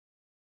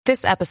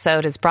This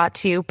episode is brought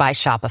to you by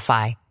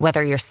Shopify.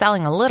 Whether you're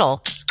selling a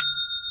little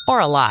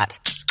or a lot,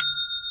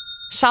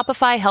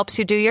 Shopify helps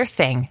you do your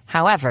thing,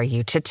 however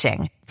you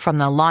cha-ching. From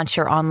the launch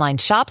your online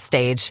shop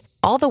stage,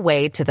 all the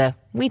way to the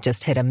we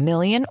just hit 1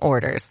 million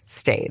orders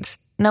stage.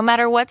 No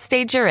matter what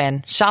stage you're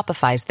in,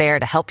 Shopify's there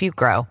to help you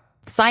grow.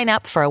 Sign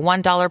up for a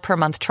 $1 per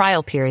month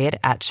trial period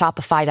at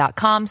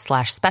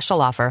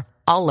shopify.com/special offer,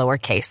 all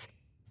lowercase.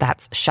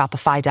 That's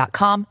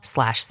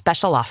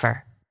shopify.com/special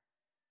offer.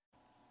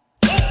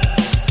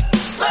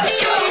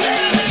 Let's go,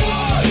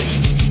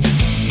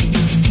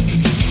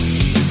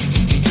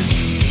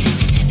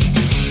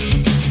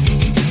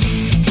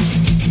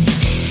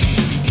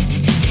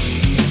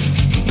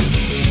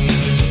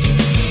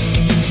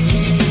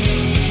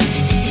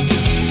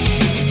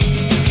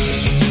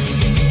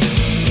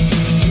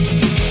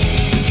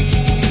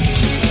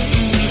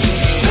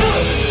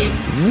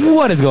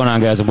 What is going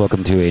on, guys, and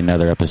welcome to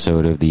another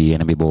episode of the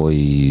Enemy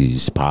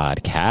Boys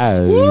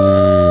podcast.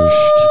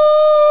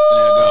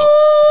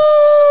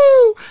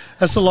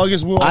 That's the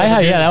longest woo. I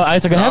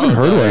haven't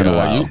heard one in a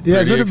while.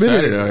 Yeah, it's been a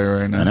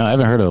minute. Right now. I know, I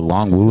haven't heard a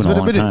long woo in a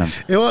long time.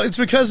 Well, it's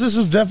because this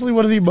is definitely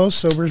one of the most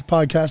sober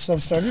podcasts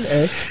I've started.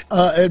 A,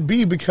 and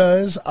B,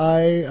 because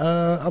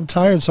I'm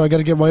tired, so I got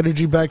to get my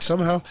energy back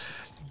somehow.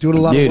 Doing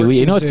a lot of work. Dude,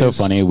 you know what's so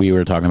funny? We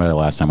were talking about it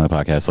last time on the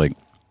podcast. Like,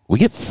 we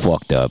get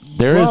fucked up.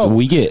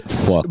 We get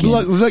fucking.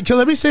 Look,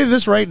 let me say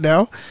this right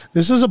now.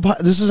 This is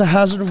a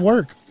hazard of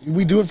work.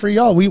 We do it for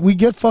y'all. We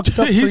get fucked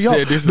up for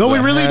y'all. No, we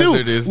really do.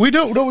 We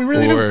don't. No, we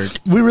really do.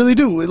 We really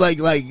do.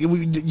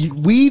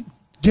 We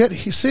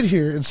sit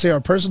here and say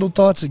our personal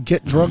thoughts and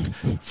get drunk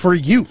for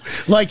you.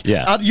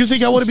 You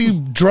think I want to be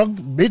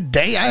drunk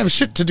midday? I have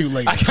shit to do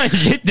later. I got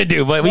shit to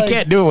do, but we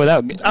can't do it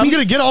without. I'm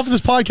gonna get off of this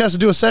podcast and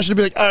do a session and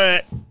be like, all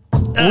right.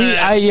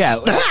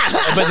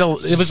 But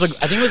it was like,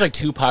 I think it was like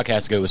 2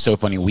 podcasts ago. It was so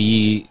funny.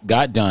 We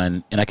got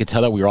done, and I could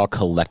tell that we were all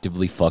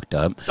collectively fucked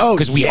up. Oh,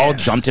 because we all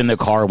jumped in the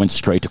car and went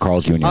straight to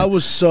Carl's Jr. I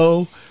was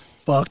so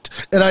fucked,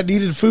 and I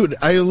needed food.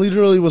 I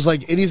literally was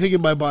like, anything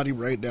in my body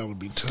right now would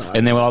be time.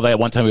 And then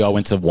one time we all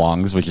went to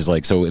Wong's, which is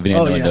like, so if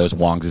anyone knows,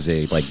 Wong's is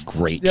a like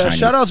great Chinese.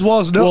 Shout out to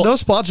Wong's. No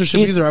sponsorship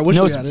either. I wish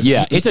we had it.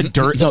 Yeah, it is a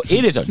dirty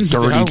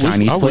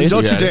Chinese place.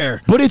 Don't you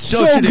dare! But it's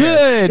so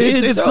good.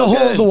 It's the hole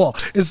in the wall.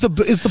 It's the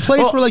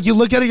place where like you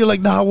look at it, you're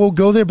like, nah, we'll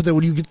go there. But then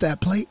when you get that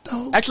plate,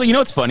 though, actually, you know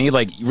what's funny?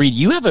 Like, Reed,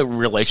 you have a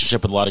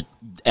relationship with a lot of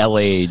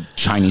LA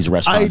Chinese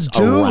restaurants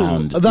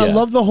around. I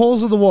love the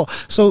holes in the wall.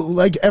 So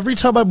like every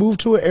time I move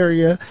to an area,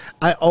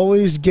 I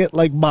always get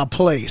like my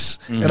place,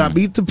 and I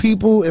meet the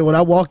people, and when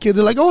I walk in,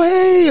 they're like, "Oh,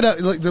 hey!" And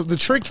the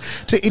trick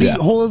to any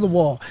hole in the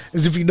wall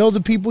is if you know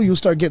the people, you'll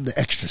start getting the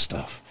extra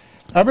stuff.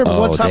 I remember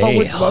one time I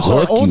went. So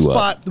our old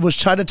spot was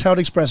Chinatown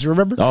Express. You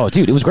remember? Oh,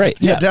 dude, it was great.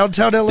 Yeah,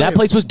 downtown LA. That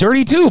place was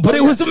dirty too, but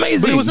it was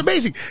amazing. But it was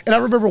amazing. And I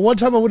remember one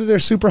time I went in there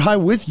super high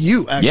with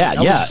you. Actually,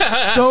 I was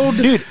stoned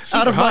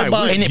out of my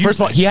mind. And first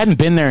of all, he hadn't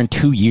been there in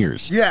 2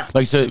 years. Yeah,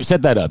 like so.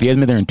 Set that up. He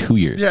hasn't been there in 2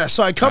 years. Yeah.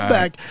 So I come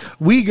back.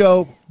 We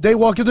go. They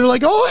walk in, they're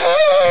like, "Oh,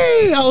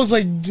 hey!" I was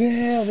like,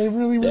 "Damn, they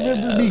really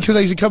remember me," because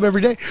I used to come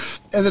every day.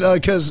 And then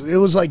because it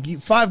was like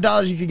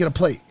 $5 you could get a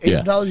plate,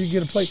 $8 you could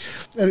get a plate.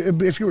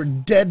 And if you were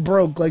dead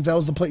broke, like that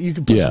was the plate you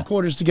could put some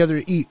quarters together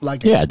and eat.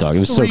 Like dog, it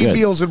was so good. 3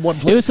 meals in one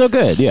plate. It was so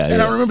good. Yeah.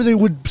 And I remember they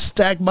would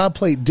stack my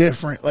plate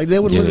different. Like they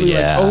would literally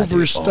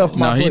overstuff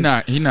my plate.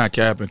 No, he not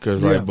capping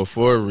because like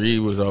before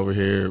Reed was over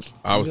here,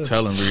 I was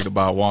telling Reed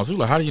about Wong's. He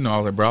was like, "How do you know?" I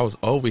was like, "Bro, I was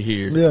over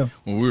here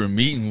when we were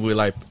meeting with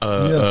like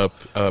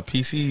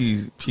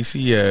PCs."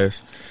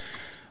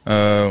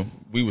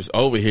 We was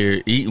over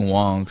here eating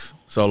Wong's,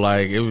 so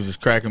like it was just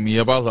cracking me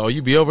up. I was like, "Oh,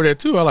 you be over there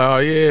too?" I was like, "Oh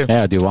yeah,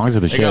 yeah, dude, Wong's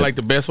are the shit." They got like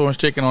the best orange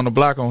chicken on the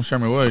block on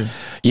Sherman Way.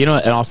 You know,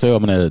 and also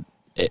I'm gonna.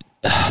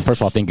 First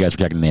of all, thank you guys for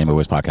checking the Enemy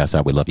Boys podcast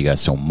out. We love you guys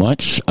so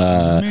much.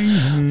 But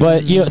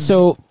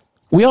so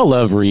we all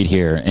love Reed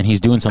here, and he's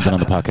doing something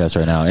on the podcast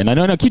right now. And I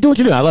know, keep doing what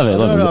you're doing. I love it.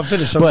 No, I'm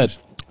finished. But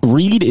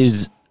Reed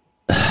is.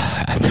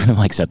 I'm gonna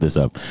like set this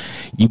up.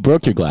 You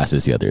broke your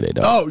glasses the other day,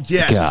 dog. Oh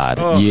yes, God,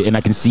 and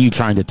I can see you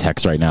trying to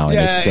text right now. And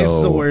it's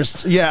the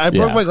worst. Yeah, I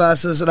broke my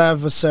glasses, and I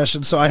have a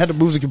session, so I had to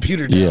move the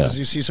computer down, as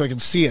you see, so I can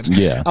see it.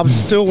 Yeah, I'm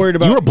still worried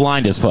about. You were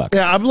blind as fuck.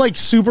 Yeah, I'm like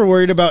super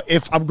worried about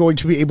if I'm going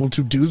to be able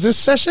to do this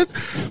session,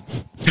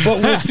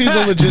 but we'll see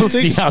the logistics.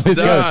 We'll see how this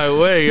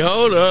goes. Wait,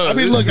 hold up. I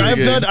mean, look,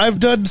 I've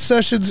done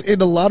sessions in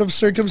a lot of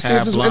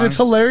circumstances, and it's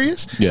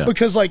hilarious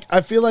because like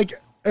I feel like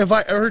if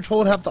I ever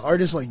told half the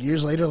artists like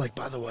years later, like,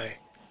 by the way,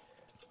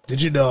 did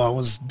you know I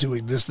was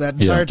doing this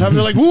that entire time?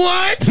 They're like,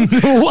 what?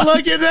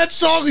 Like in that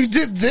song he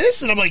did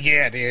this? And I'm like,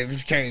 yeah, dude,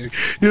 it's crazy.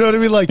 You know what I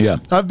mean? Like,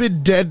 I've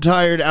been dead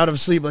tired, out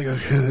of sleep, like,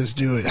 okay, let's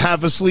do it.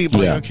 Half asleep,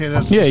 like, okay,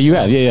 that's you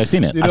have. Yeah, I've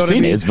seen it. You know I've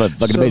seen it. It's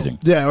fucking amazing.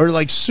 Yeah, or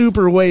like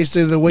super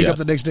wasted and then wake up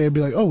the next day and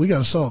be like, oh, we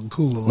got a song.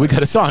 Cool. Like, we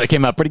got a song that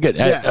came out pretty good.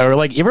 Or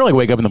like, you ever like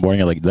wake up in the morning,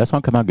 you're like, did that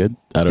song come out good?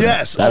 I don't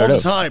know. All the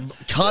time.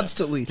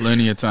 Constantly.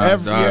 Plenty of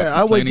times.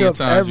 I wake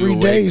up every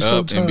day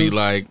sometimes. And be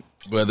like,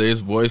 whether it's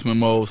voice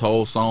memos,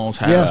 whole songs,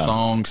 half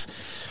songs,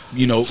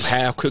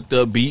 half cooked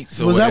up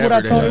beats. Or was that what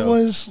I thought it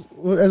was?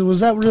 Was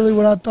that really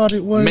what I thought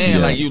it was?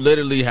 Man, like you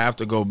literally have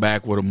to go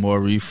back with a more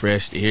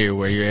refreshed ear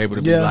where you're able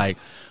to be like,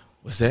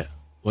 was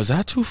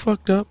I too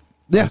fucked up?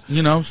 Yeah.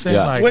 You know what I'm saying?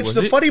 Yeah. Like, Which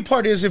the funny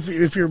part is,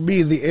 if you're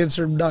me, the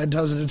answer 9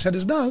 times out of 10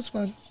 is no, it's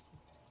fine.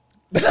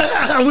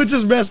 Which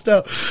is messed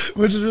up.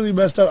 Which is really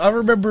messed up. I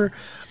remember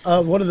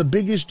one of the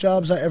biggest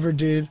jobs I ever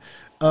did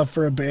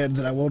for a band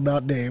that I will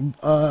not name.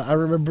 I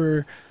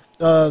remember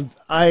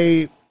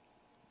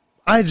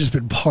I had just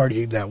been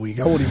partying that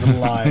week. I won't even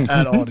lie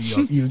at all to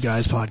you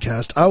guys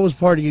podcast. I was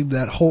partying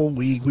that whole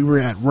week. We were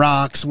at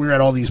Rocks. We were at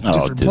all these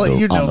different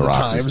places. You know the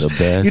times.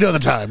 You know the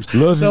times.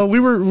 So we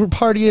were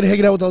partying,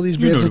 hanging out with all these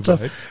bands and stuff.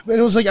 And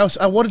it was like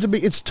I wanted to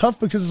make. It's tough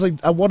because it's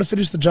like I want to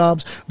finish the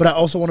jobs, but I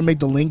also want to make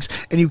the links.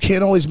 And you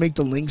can't always make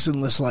the links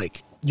unless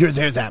like you're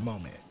there that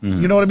moment.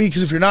 You know what I mean?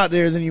 Because if you're not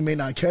there, then you may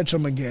not catch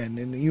them again,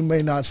 and you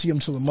may not see them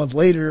till a month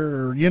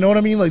later, or you know what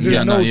I mean? Like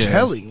there's no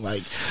telling.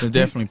 Like there's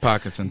definitely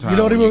pockets in time. You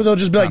know what I mean? They'll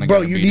just be like,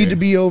 "Bro, you need to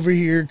be over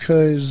here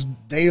because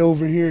they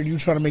over here, and you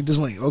trying to make this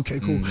link." Okay,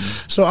 cool.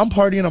 So I'm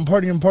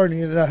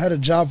partying, and I had a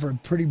job for a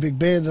pretty big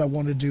band that I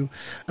wanted to do.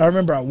 I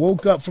remember I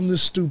woke up from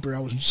this stupor. I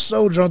was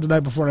so drunk the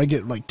night before, and I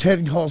get like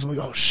 10 calls. I'm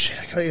like, "Oh shit,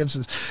 I gotta answer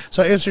this."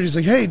 So I answered. He's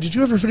like, "Hey, did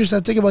you ever finish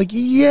that thing?" I'm like,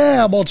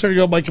 "Yeah." I'm all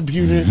turning on my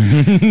computer.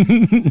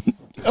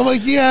 I'm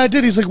like, "Yeah, I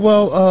did." He's like,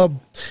 "Well,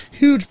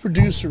 huge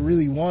producer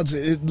really wants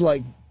it.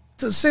 Like,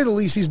 to say the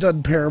least, he's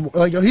done Paramore.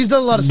 Like, he's done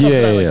a lot of stuff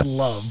that I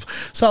love."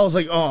 So I was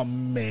like, "Oh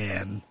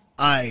man,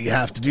 I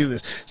have to do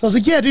this." So I was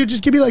like, "Yeah, dude,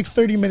 just give me like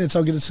 30 minutes.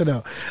 I'll get it sent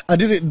out." I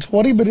did it in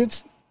 20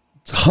 minutes.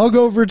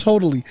 Hungover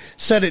totally.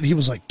 Said it. He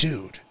was like,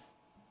 "Dude,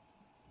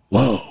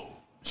 whoa.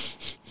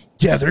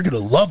 Yeah, they're going to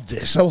love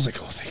this." I was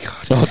like, "Oh, thank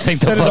God." Oh,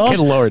 thank the fucking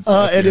Lord.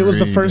 And it was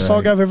the first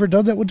song I've ever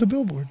done that went to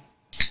Billboard.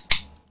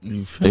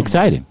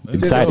 Exciting.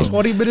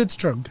 20 minutes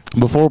drunk.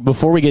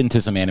 Before we get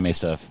into some anime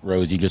stuff,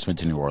 Rose, you just went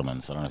to New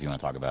Orleans. I don't know if you want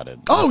to talk about it.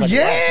 Oh, like,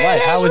 yeah.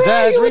 How was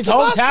that? It's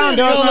hometown,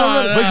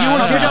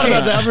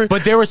 dog.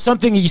 But there was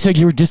something you said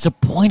you were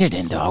disappointed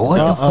in, dog.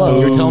 What the fuck?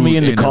 You were telling me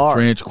in the car.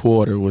 The French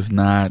Quarter was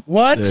not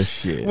the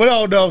shit.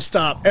 Well, no,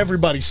 stop.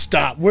 Everybody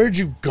stop. Where'd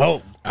you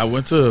go? I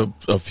went to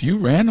a few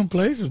random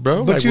places,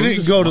 bro. But like, you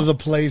didn't go to the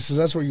places.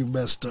 That's where you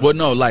messed up. Well,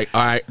 no, like,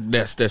 all right,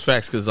 that's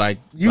facts. Because, like,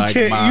 my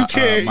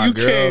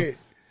girl,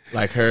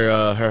 like,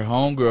 her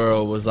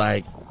homegirl was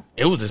like,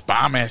 it was this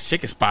bomb-ass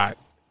chicken spot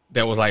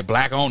that was, like,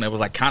 black-owned. It was,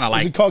 like, kind of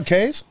like. Is it called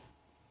K's?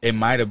 It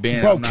might have been.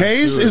 Bro,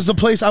 K's is the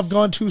place I've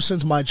gone to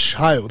since my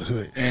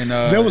childhood. And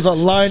there was a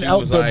line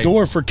out the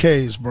door for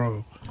K's,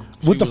 bro.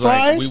 With the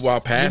fries? Like, we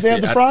walked past. Did they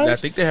have the fries? I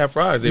think they have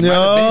fries. They might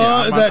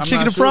have been. That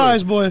chicken and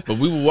fries, boy. But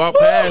we would walk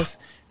past.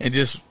 And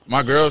just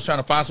my girl was trying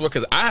to find somewhere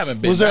because I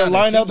haven't been. Was there a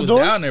line out the door?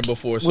 Down there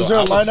before. Was there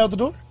a line out the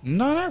door?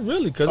 No, not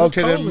really. Cause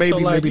okay, then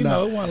maybe maybe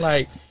not. It wasn't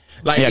like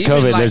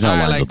COVID. There's no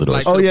line out the door.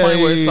 Like to the point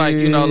where it's like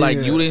like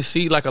you didn't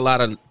see like a lot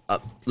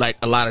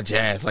of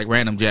jazz, like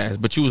random jazz,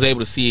 but you was able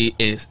to see it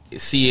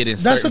in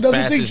that's certain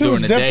another thing too.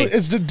 During the day.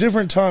 It's a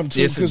different time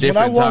too. Because when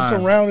I walked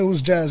around, it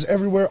was jazz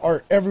everywhere,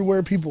 art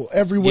everywhere, people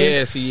everywhere.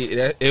 Yeah, see,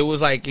 it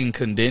was like in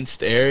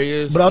condensed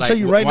areas. But I'll tell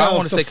you right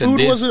now, if the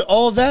food wasn't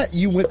all that,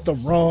 you went the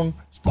wrong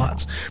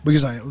spots,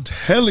 because I am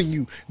telling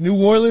you, New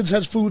Orleans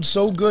has food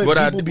so good. But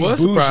I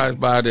was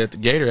surprised by that. The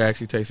gator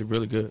actually tasted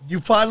really good. You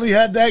finally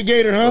had that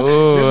gator, huh?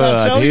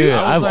 Oh, dude,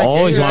 I've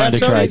always wanted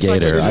to try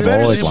gator. I've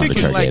always wanted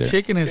to try gator. Like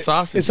chicken and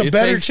sausage. It's a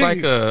better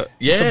chicken.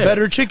 It's a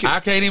better chicken. I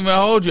can't even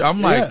hold you.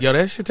 I'm like, yo,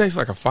 that shit tastes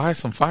like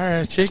some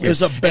fire ass chicken.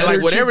 It's a better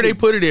like whatever they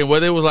put it in,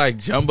 whether it was like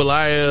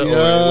jambalaya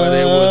or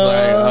whether it was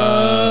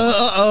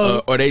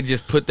like, or they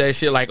just put that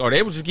shit like, or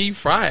they would just give you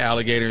fried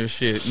alligator and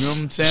shit. You know what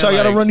I'm saying? So I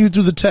got to run you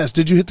through the test.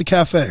 Did you hit the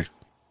cafe?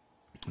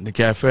 The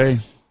cafe.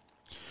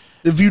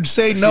 If you'd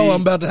say no,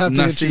 I'm about to have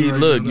to hit you.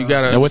 Look, you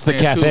gotta. What's the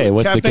cafe?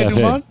 What's the cafe?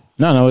 Dumont?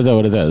 No,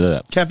 what is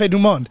that? Cafe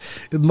Dumont,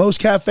 the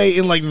most cafe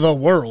in like the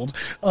world,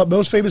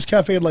 most famous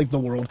cafe in like the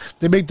world.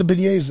 They make the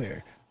beignets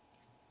there.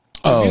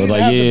 Oh,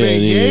 like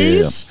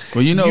yeah.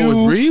 Well, you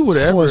know, would Reed would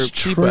ever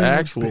keep an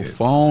actual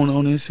phone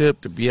on his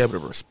hip to be able to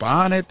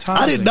respond at times?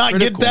 I did not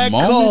get that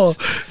call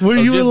where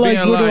you were like,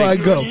 "Where do I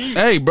go?"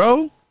 Hey,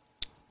 bro.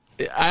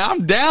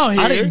 I'm down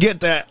here. I didn't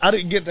get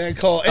that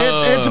call.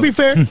 And to be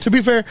fair,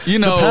 you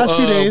know, the past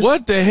few days,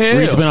 what the hell?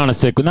 Reed's been on a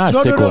sick, not a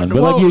sick one,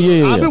 but like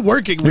I've been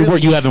working. Really,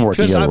 you haven't worked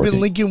because I've been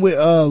linking with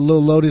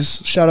Lil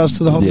Lotus. Shout outs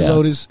to the homie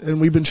Lotus, and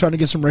we've been trying to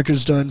get some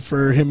records done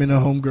for him and a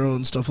homegirl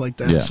and stuff like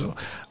that. Yeah. So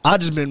I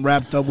just been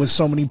wrapped up with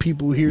so many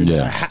people here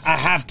that I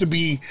have to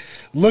be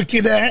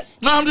looking at.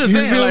 No, I'm just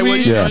saying,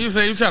 like, you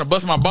say you're trying to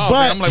bust my balls.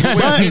 I'm like,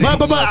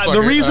 but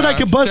the reason I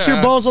can bust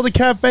your balls on the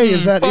cafe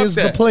is that is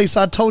the place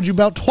I told you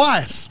about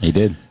twice. He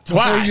did.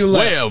 Twice.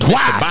 Well,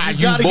 twice.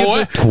 You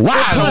boy.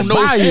 Twice. I don't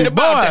know shit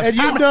about it.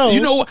 And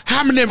you know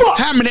how many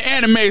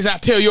animes I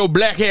tell your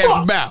black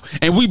ass about,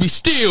 and we be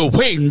still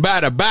waiting by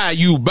the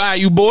bayou,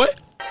 boy.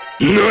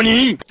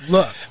 Nani?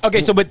 Look.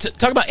 Okay, so but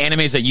talk about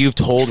animes that you've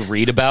told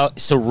Reed about.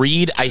 So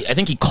Reed, I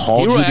think he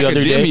called you the other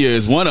day. Academia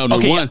is one of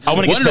them. One of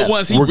the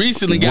ones he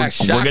recently got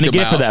shocked about. We're gonna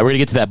get to that. We're gonna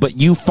get to that. But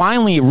you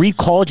finally, Reed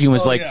called you and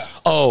was like,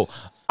 "Oh,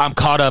 I'm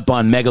caught up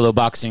on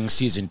Megaloboxing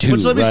season 2.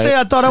 Which let me say,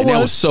 I thought There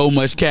was so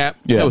much cap.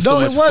 Yeah. There was No, so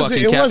it much wasn't.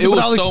 fucking It cap. wasn't, but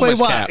I'll so explain much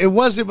why. cap. It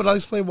wasn't, but I'll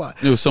explain why.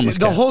 It was so much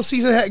The cap. whole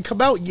season hadn't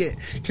come out yet.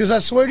 Because I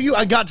swear to you,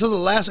 I got to the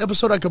last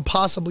episode I could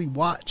possibly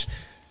watch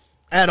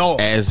at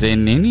all. As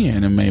in any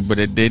anime, but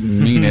it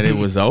didn't mean that it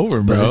was over,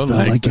 bro. It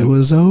felt like it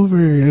was over.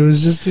 It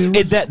was just...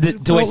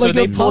 So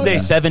they pulled a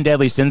 7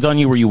 Deadly Sins on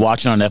you where you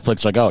watch it on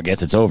Netflix like, oh, I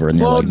guess it's over. And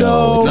you're like,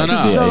 no. No,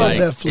 It's not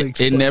like, on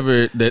Netflix. It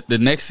never... The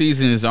next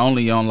season is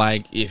only on,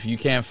 like, if you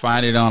can't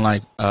find it on,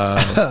 like,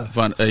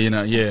 fun,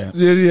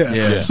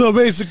 Yeah. So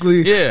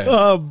basically,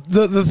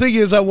 the thing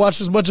is, I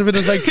watched as much of it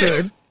as I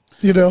could,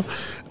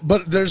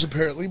 But there's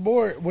apparently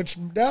more, which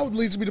now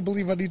leads me to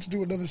believe I need to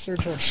do another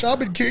search on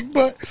Shaman King.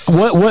 But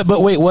what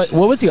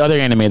was the other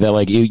anime that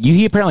like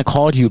he apparently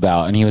called you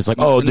about, and he was like,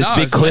 oh, this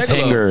big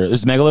cliffhanger.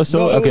 Is Megalo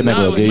still? No, okay,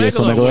 Megalo. Megalo.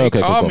 So Megalo.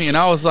 Okay, called cool. me, and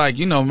I was like,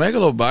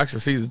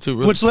 Megaloboxing season 2.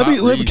 Really which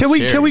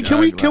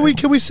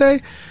can we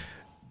say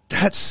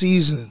that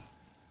season?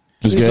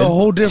 It was It's good. a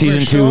whole different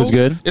Season 2 show. was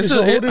good.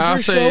 I'll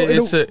say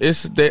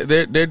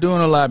they're doing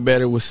a lot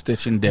better with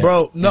Stitch and Death.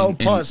 Bro, no, and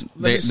pause.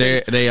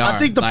 They are. I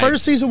think the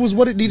first season was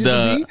what it needed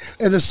to be,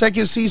 and the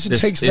second season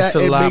takes that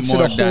and makes it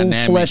a whole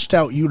dynamic. fleshed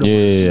out universe.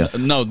 Yeah.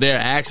 No, they're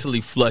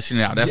actually flushing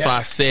it out. That's why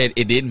I said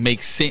it didn't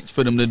make sense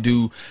for them to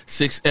do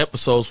 6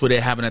 episodes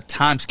without having a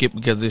time skip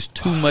because there's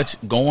too much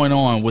going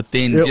on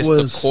within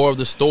the core of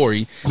the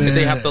story that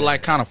they have to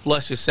like kind of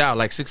flush this out.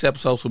 Like 6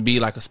 episodes would be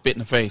like a spit in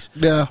the face.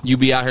 Yeah, you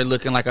be out here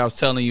looking like I was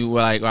telling you.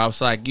 Like I was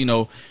like,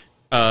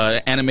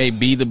 anime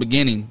be the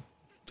beginning.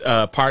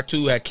 Part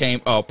 2 had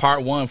came.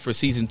 Part 1 for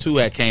season 2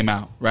 had came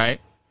out,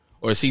 right,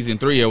 or season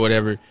 3 or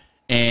whatever,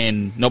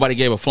 and nobody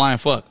gave a flying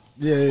fuck.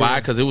 Yeah. Why?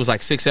 Because it was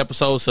like 6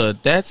 episodes. So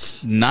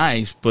that's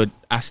nice, but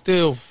I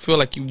still feel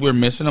like you were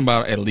missing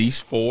about at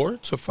least 4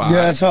 to 5.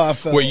 Yeah, that's how I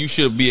felt. Where you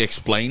should be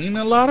explaining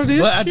a lot of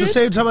this. But at the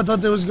same time, I thought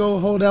they was going to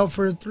hold out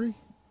for a 3.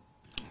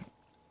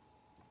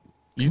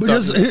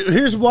 Because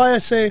here's why I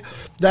say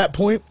that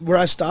point where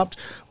I stopped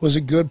was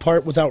a good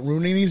part without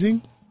ruining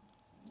anything.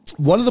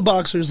 One of the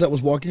boxers that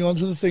was walking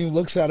onto the thing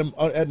looks at him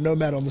at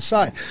Nomad on the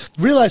side.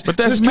 Realized, but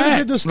that's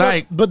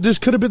but this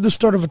could have been the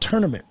start of a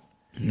tournament.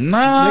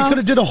 No, they could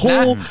have did a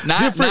whole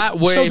different. Not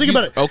where so think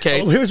about it.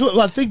 Okay, here's what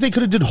I think they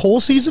could have did. Whole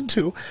season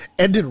 2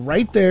 ended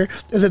right there,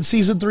 and then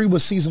season 3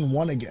 was season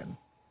 1 again.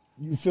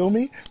 You feel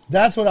me?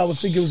 That's what I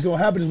was thinking was going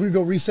to happen. Is we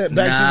go reset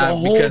back to the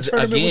whole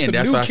tournament again, with the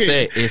that's new what kid. I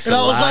said. It's and a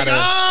I was lot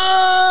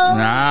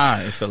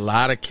like, it's a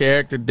lot of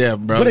character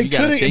depth, bro. But it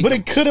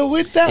could have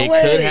went that way.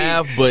 It could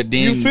have, but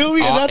then you feel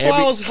me? And that's why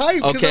I was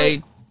hyped.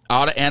 Okay,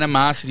 all the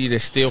animosity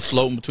that's still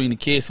floating between the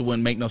kids, it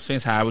wouldn't make no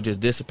sense how it would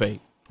just dissipate.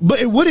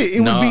 But it wouldn't.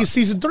 It would be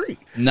season 3.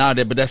 No,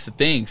 but that's the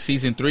thing.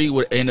 Season 3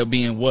 would end up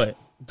being what?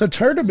 The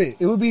tournament.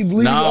 It would be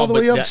leading all the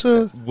way up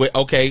to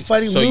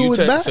fighting Lou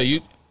and Mac.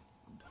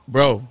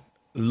 Bro,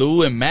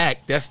 Lou and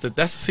Mac. That's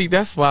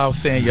why I was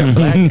saying your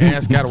black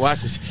ass gotta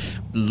watch this.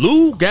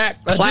 Lou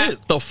got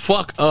clapped the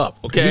fuck up.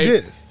 Okay, he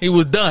did. He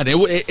was done.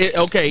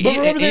 Okay. But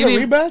remember they had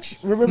a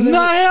rematch?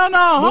 Hell no.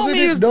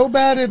 Homie, no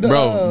bad in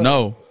bro.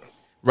 No.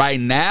 Right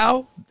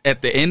now,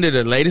 at the end of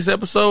the latest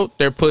episode,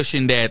 they're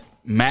pushing that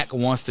Mac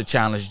wants to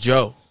challenge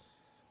Joe.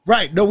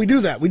 Right. No, we do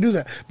that.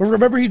 But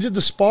remember he did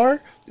the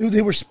spar?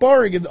 They were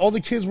sparring and all the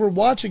kids were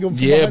watching him.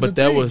 Yeah, but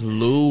that was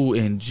Lou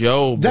and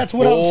Joe. That's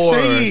what I'm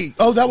saying.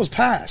 Oh, that was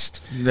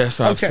past. That's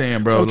what I'm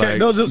saying, bro. Okay.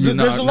 Like,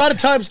 there's a lot of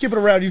time skipping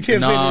around. You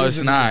can't say no,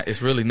 it's not.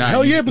 It's really not.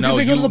 Hell yeah, because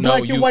they go to the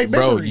black and white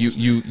memories.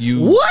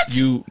 What?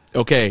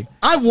 Okay.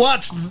 I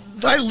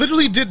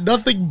literally did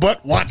nothing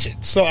but watch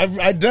it. So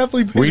I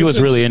definitely. Reed was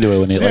really into it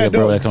when it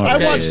I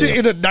watched it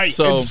in a night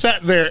and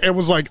sat there and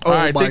was like, oh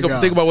my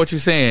God. Think about what you're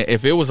saying.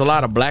 If it was a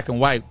lot of black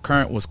and white,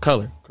 current was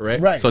color.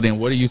 Correct. Right. So then,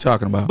 what are you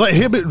talking about? But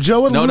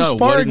Joe and Lou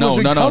sparring was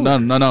in color.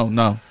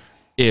 No.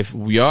 If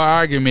your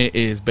argument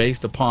is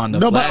based upon the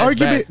my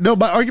argument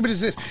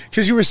is this,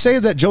 because you were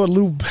saying that Joe and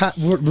Lou,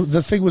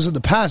 the thing was in the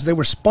past. They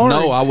were sparring.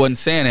 No, I wasn't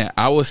saying that.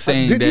 I was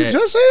saying Did you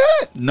just say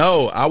that?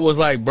 No, I was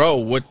like, bro,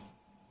 what?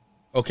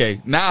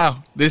 Okay,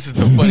 now this is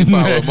the funny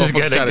part.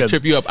 Motherfuckers trying to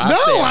trip you up. You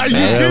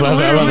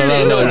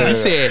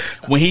said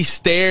when he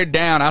stared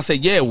down. I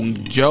said, yeah,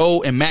 when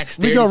Joe and Max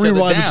stared each other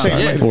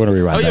down. We're gonna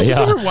rewind it. We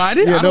can rewind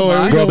it.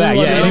 Go back.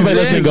 Yeah, anybody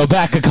listening, go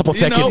back a couple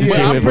seconds.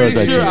 I'm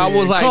pretty sure I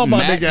was like,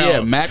 Mac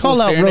was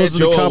staring at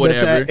Joe or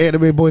whatever.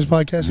 Anime Boys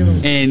Podcast.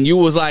 And you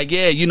was like,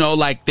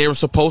 like they were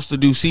supposed to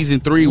do season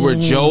 3 with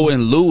Joe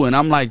and Lou, and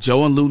I'm like,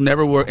 Joe and Lou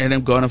never were in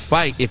them going to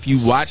fight. If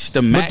you watch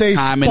the Mac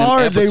time in the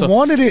episode, they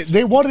wanted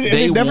it.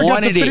 They never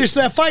got to finish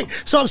that fight.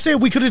 So I'm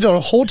saying we could have done a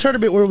whole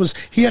tournament where it was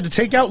he had to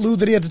take out Lou,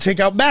 then he had to take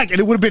out Mac, and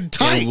it would have been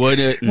tight. We could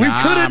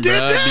have did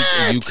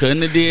that. You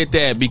couldn't have did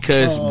that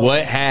because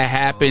what had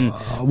happened.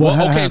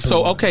 Okay,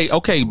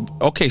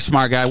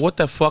 smart guy. What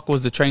the fuck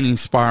was the training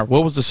spar?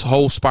 What was this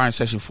whole sparring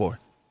session for?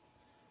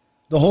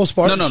 The whole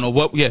sparring? No.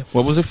 What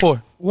was it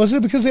for? Was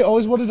it because they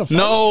always wanted to fight?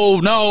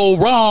 No,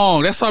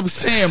 wrong. That's what I'm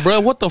saying,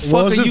 bro. What the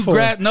fuck are you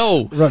grab?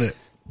 No, run it.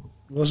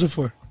 What was it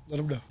for? Let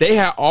them know. They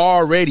had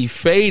already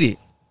faded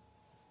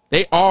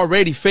They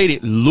already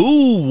faded.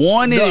 Lou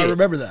wanted it. I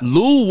remember that.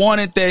 Lou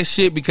wanted that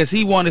shit because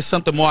he wanted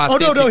something more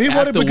authentic. Oh, no, he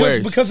wanted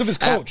it because of his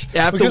coach.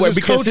 Afterwards,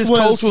 because his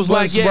coach was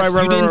like, yes,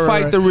 you didn't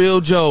fight the real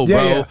Joe, bro.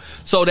 Yeah.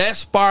 So that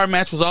spar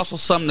match was also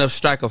something to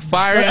strike a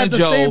fire in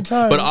Joe,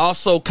 but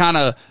also kind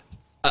of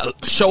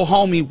show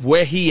homie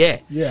where he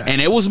at. Yeah.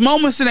 And there was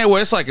moments in there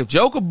where it's like, if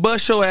Joe could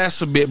bust your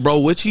ass a bit, bro,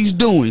 which he's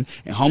doing,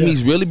 and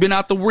homie's really been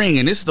out the ring,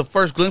 and this is the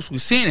first glimpse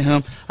we've seen of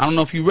him. I don't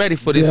know if you're ready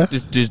for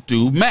this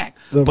dude, Mac.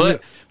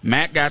 But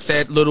Mac got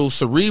that little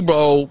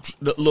cerebral,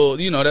 that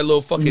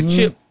little fucking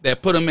chip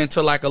that put him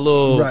into like a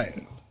little,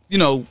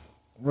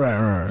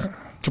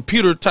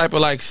 computer type of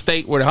like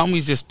state where the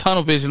homie's just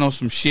tunnel vision on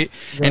some shit.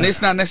 And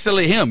it's not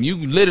necessarily him. You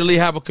literally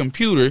have a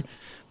computer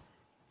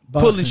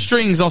pulling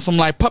strings on some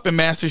like puppet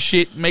master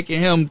shit, making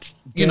him,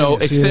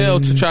 excel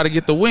to try to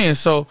get the win.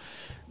 So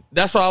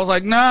that's why I was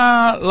like,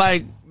 nah,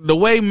 like the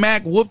way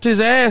Mac whooped his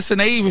ass, and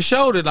they even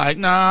showed it, like,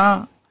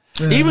 nah.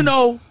 Even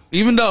though,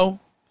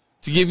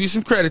 to give you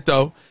some credit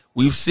though,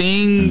 we've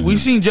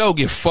seen Joe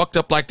get fucked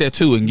up like that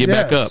too and get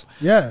back up.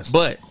 Yes.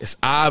 But it's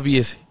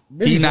obvious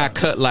he not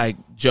cut like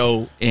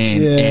Joe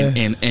and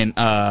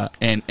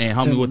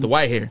homie with the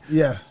white hair.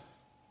 Yeah.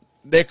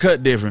 They're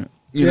cut different.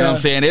 You know what I'm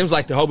saying? It was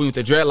like the homie with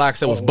the dreadlocks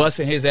that was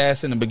busting his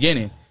ass in the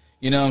beginning.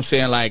 You know what I'm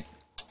saying? Like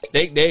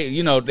they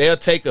they'll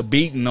take a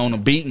beating on a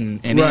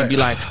beating and then be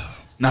like,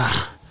 nah,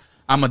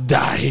 I'ma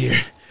die here.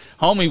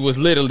 Homie was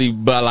literally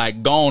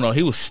gone, or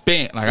he was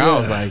spent. Like I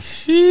was like,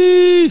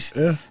 sheesh.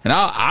 Yeah. And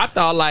I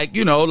thought all right,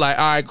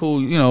 cool.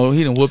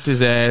 He done whooped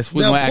his ass.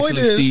 We gonna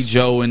actually see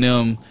Joe and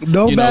them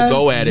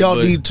go at it. Y'all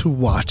need to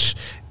watch.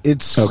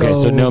 It's okay.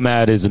 So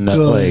Nomad is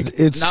enough.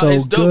 It's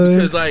dope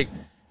because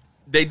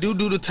they do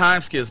the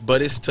time skips,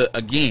 but it's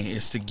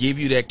to give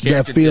you that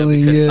character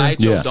feeling, because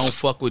Sideshow don't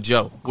fuck with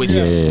Joe, which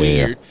is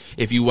weird.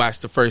 If you watch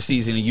the first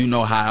season and you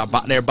know how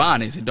their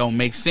bond is, it don't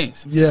make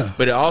sense. Yeah,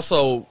 but it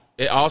also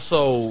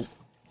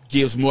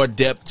gives more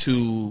depth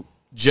to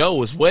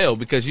Joe as well,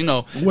 because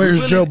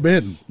where's Joe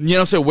been? You know what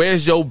I'm saying?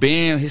 Where's Joe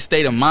been? His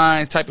state of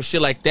mind, type of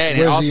shit like that,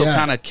 and it also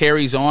kind of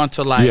carries on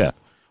to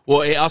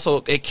well,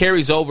 it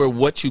carries over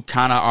what you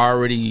kind of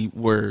already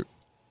were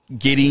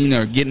getting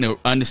an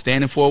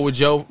understanding for with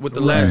Joe with the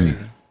last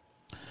season.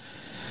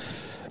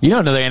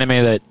 Another anime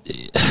that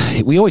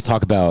we always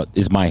talk about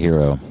is My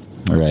Hero.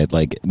 All right,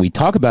 like we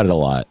talk about it a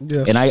lot,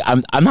 and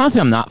I'm not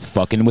saying I'm not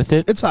fucking with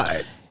it. It's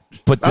alright.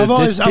 But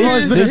this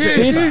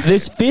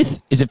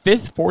fifth, is it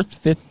fifth,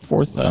 fourth?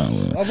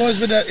 I've always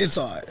been that. It's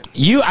alright.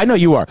 I know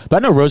you are, but I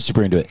know Rose is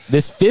super into it.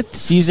 This fifth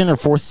season,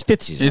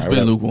 fifth season. It's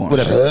been lukewarm.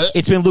 Whatever.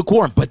 It's been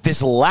lukewarm. But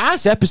this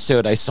last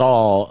episode, I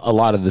saw a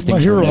lot of the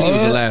things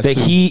that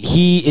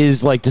he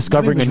is like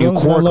discovering a new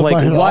quirk.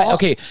 Like why?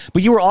 Okay,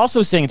 but you were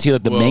also saying too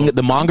that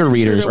the manga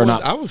readers are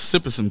not. I was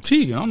sipping some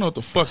tea. I don't know what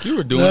the fuck you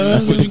were doing. I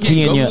was sipping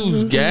tea in your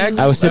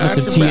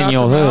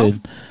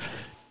hood.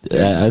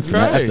 That's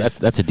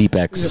a deep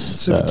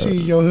X. That's a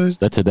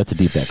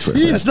deep X.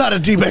 It's not a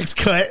deep X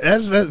cut.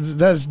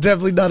 That's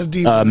definitely not a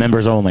deep.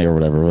 Members only or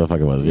whatever. What the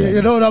fuck it was? Yeah.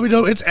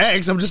 It's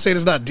X. I'm just saying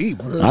it's not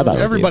deep. I thought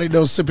everybody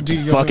knows sipping tea.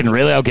 Fucking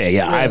really? Okay,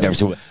 yeah. I've never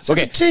seen it.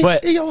 Okay,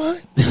 but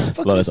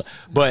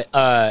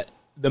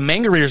the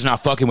manga reader's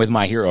not fucking with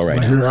My Hero right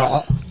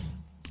now.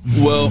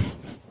 Well.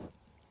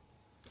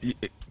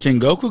 Can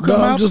Goku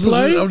come out to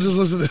play? I'm just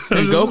listening.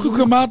 Can Goku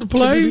come out to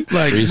play?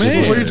 Like,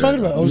 man, what are you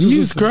talking about?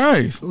 Jesus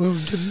Christ.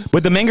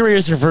 But the manga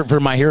readers for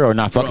My Hero are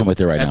not fucking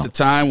with it right now. At the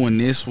time when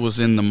this was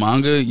in the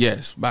manga,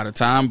 yes. By the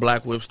time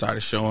Black Whip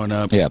started showing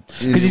up. Yeah.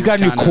 Because he's got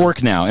a new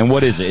quirk now. And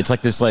what is it? It's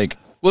like this like...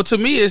 Well, to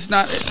me, it's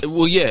not...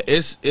 Well, yeah,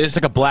 it's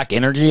like a black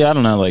energy? I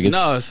don't know. Like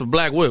No, it's a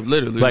Black Whip,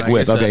 literally. Black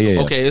Whip, okay,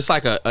 yeah. Okay, it's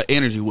like a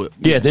energy whip.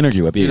 Yeah, it's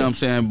energy whip, yeah. You know what I'm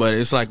saying? But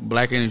it's like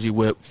black energy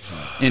whip.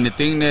 And the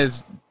thing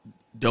that's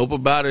dope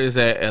about it is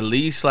that at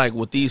least like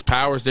with these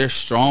powers, they're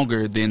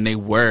stronger than they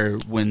were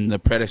when the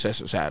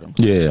predecessors had them.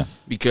 Yeah,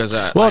 because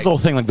that's the whole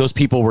thing. Like those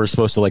people were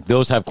supposed to like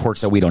those have quirks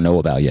that we don't know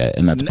about yet,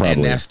 and that's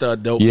the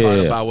dope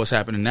part about what's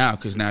happening now,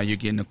 because now you're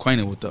getting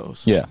acquainted with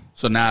those. Yeah.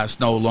 So now it's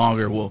no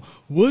longer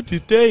what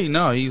did they?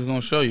 No, he's gonna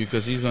show you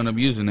because he's gonna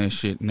be using that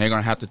shit, and they're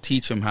gonna have to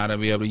teach him how to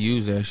be able to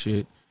use that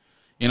shit.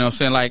 You know what I'm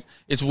saying? Like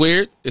it's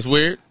weird.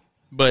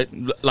 But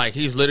like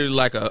he's literally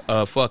like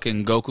a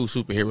fucking Goku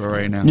superhero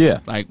right now.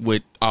 Yeah, like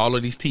with all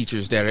of these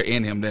teachers that are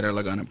in him that are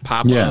like gonna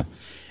pop up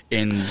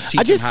and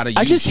teach him how to use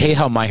I just hate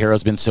how My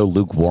Hero's been so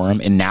lukewarm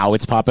and now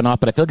it's popping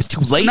off. But I feel like it's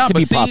too late to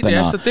be popping off.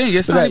 That's the thing.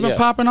 It's not even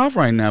popping off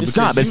right now. It's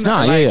not.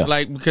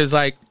 Like because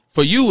like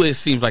for you it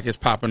seems like it's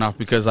popping off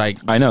because like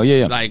I know.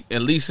 Yeah. Like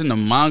at least in the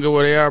manga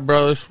where they are,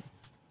 bro. It's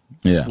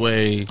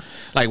way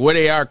like where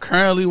they are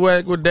currently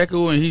with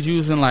Deku, and he's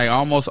using like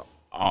almost.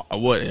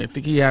 I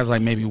think he has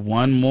like maybe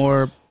one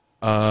more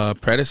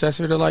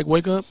predecessor to like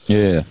wake up,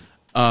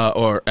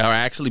 or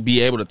actually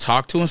be able to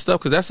talk to and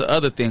stuff. Because that's the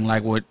other thing.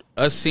 Like with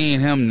us seeing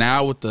him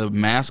now with the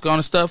mask on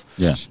and stuff,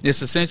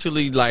 it's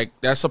essentially like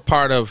that's a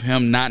part of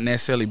him not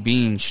necessarily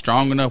being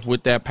strong enough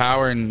with that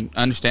power and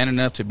understanding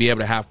enough to be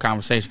able to have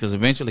conversation. Because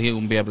eventually he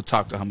will be able to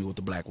talk to homie with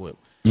the Black Whip.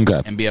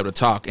 and be able to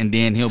talk, and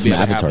then he'll be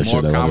able to have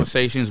more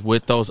conversations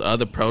with those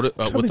other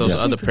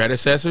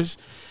predecessors.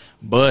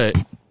 But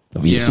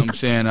you know what I'm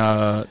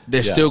saying?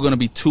 There's still going to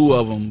be 2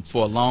 of them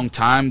for a long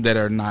time that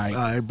are like,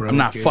 I'm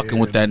not fucking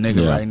with that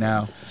nigga right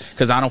now.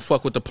 Because I don't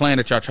fuck with the plan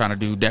that y'all trying to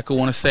do. Deku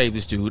want to save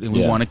this dude, and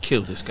we want to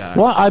kill this guy.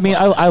 Well, I mean,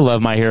 I love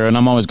My Hero, and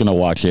I'm always going to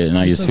watch it. And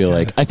I just feel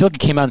like it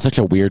came out in such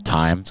a weird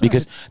time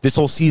because this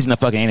whole season of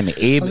fucking anime. I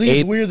think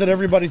it's weird that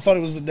everybody thought it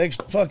was the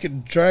next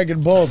fucking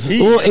Dragon Ball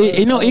Z. Well,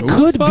 it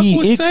could be.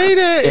 Would say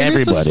that?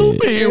 Everybody. It's a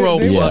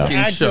superhero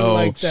fucking show.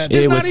 Like that.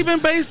 It's not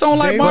even based on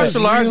like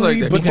martial arts like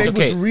that. But they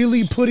was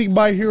really putting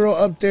My Hero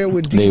up there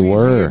with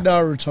DBZ and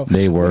Naruto.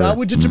 They were. When I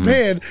went to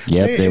Japan,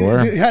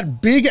 they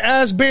had big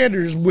ass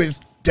banners with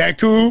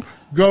Deku,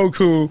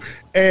 Goku,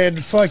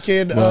 and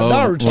fucking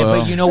Naruto.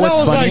 But you know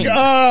what's funny?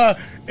 Like,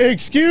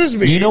 excuse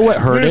me. You know what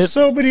hurt There's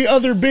so many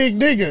other big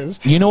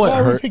niggas. You know what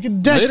hurt?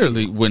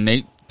 Literally, when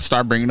they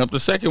start bringing up the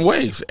second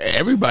waves,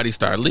 everybody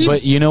started leaving.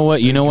 But you know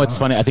what? You know what's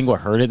funny? I think what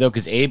hurt it though,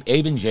 because Abe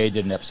and Jay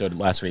did an episode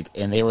last week,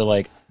 and they were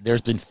like, "There's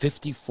been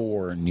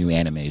 54 new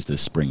animes this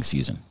spring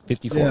season,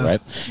 54,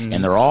 right? Mm-hmm.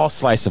 And they're all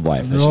slice of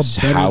life. That's just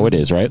how it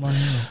is, right?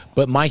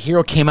 But My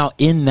Hero came out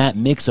in that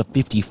mix of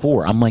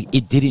 54. I'm like,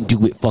 it didn't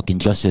do it fucking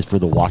justice for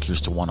the watchers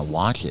to want to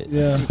watch it.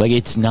 Yeah, like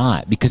it's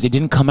not because it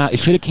didn't come out.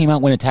 It should have came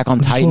out when Attack on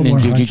Titan and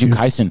Jujutsu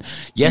Kaisen.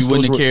 Yes, you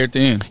wouldn't have cared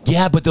then.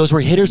 Yeah, but those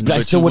were hitters. But I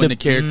still wouldn't have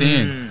cared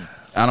then.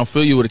 I don't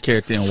feel you would have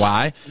cared then.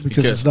 Why?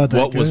 Because it's not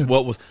that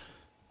good.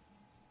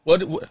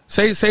 What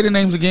say the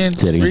names again?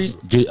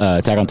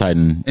 Attack on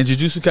Titan and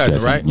Jujutsu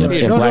Kaisen, right? Yeah.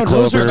 And Black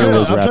Clover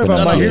was I'm talking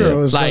about My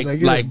Hero.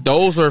 Like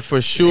those are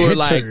for sure.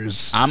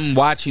 Hitters. Like I'm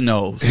watching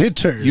those.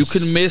 Hitters. You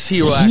can miss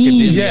Hero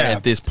Academia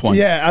at this point.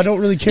 Yeah, I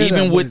don't really care.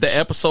 Even with the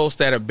episodes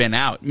that have been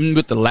out, even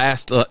with the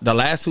last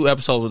 2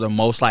 episodes were the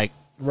most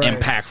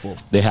impactful.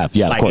 They have,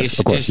 of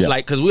course.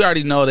 Like, because we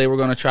already know they were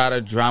going to try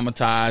to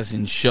dramatize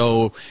and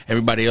show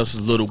everybody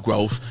else's little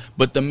growth.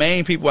 But the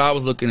main people I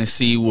was looking to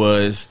see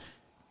was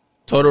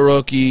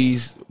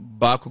Todoroki's,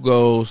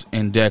 Bakugo's,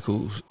 and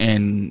Deku's.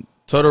 And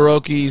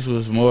Todoroki's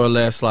was more or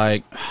less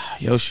like,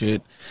 yo,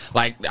 shit.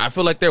 Like, I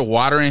feel like they're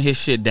watering his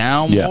shit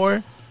down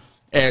more.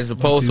 As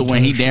opposed to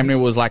when he damn near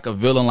was like a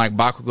villain like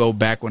Bakugo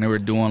back when they were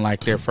doing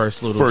like their first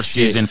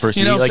season.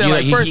 You know what I'm saying?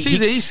 Like first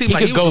season, he seemed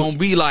like he was going to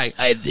be like,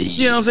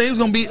 you know what I'm saying? He was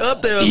going to be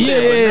up there. But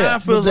now I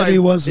feel like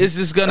it's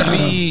just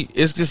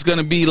going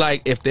to be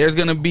like, if there's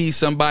going to be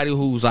somebody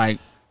who's like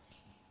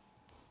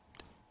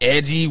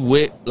edgy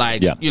with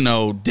like, you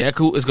know,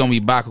 Deku, it's going to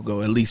be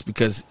Bakugo at least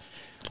because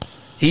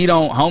he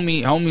don't,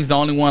 homie's the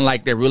only one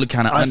like that really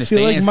kind of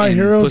understands like My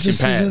Hero pushing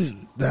just past.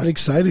 Isn't that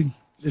exciting.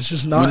 It's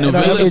just not.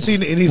 I haven't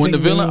seen anything. When the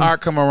villain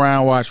arc come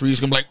around, watch Reed's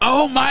gonna be like,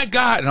 "Oh my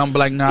god!" And I'm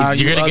like, "Nah,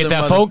 you're gonna get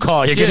that phone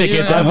call. You're gonna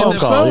get that phone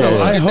call.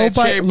 I hope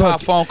I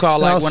look. Phone call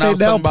like when I was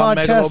talking about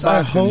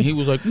Megalobox, and he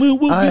was like, "Man,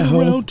 we'll get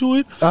around to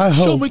it."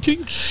 Shaman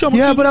King, Shaman King.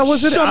 Yeah, but I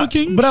wasn't. Shaman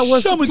King, but I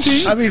wasn't. Shaman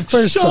King. I mean,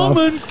 first off,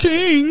 Shaman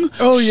King.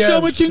 Oh yeah,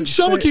 Shaman King,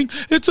 Shaman King.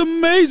 It's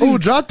amazing. Oh,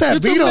 drop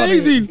that beat on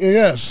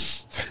it.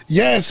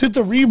 Yes, hit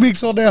the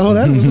remix on that.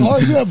 That was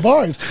hard. You have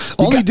bars.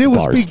 All he did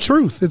was speak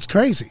truth. It's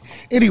crazy.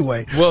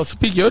 Anyway, well,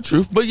 speak your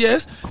truth, but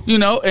yes, you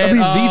know. And,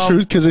 I mean the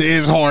truth because it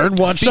is hard.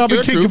 Watch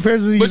Shaman King compared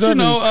to these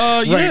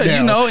others. But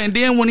you know, and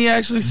then when he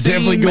actually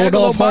definitely going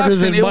off harder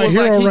than My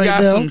Hero right now. He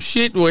got some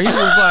shit where he was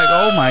like,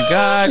 "Oh my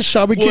god,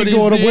 Shaman King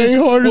going way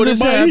harder than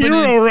My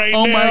Hero right now."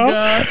 Oh my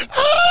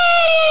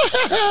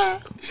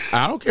god.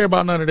 I don't care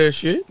about none of that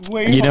shit.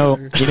 You know,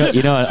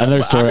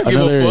 another story.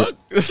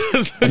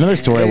 Another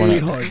story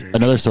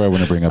I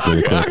want to bring up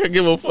really quick. I could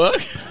give a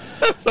fuck.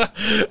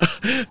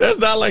 That's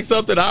not like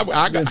something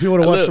I got. If you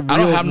want to watch some I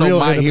don't have no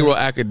My Hero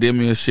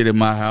Academia shit in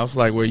my house,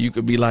 like where you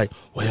could be like,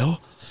 well,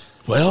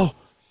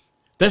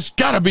 that's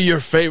gotta be your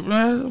favorite.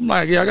 I'm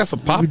like, yeah, I got some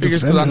pop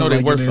figures because I know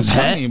they work for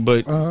money,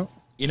 but.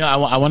 You know,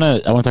 I want to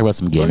talk about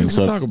some gaming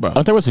stuff. I want to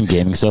talk about some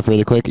gaming stuff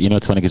really quick. You know,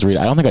 it's funny because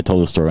I don't think I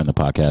told the story on the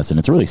podcast, and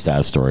it's a really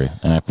sad story,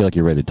 and I feel like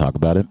you're ready to talk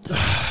about it.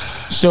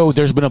 So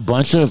there's been a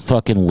bunch of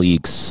fucking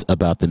leaks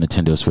about the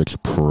Nintendo Switch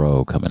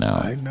Pro coming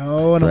out. I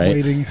know, and I'm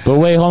waiting. But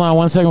wait, hold on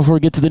 1 second before we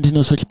get to the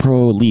Nintendo Switch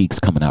Pro leaks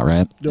coming out,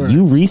 right?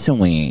 You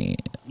recently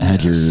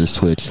had your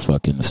Switch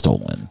fucking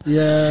stolen.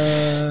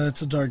 Yeah,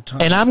 it's a dark time.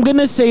 And I'm going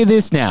to say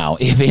this now.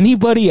 If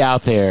anybody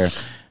out there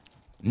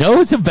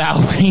knows about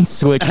Wayne's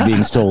Switch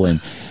being stolen,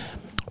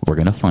 we're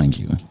going to find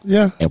you.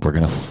 Yeah. And we're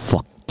going to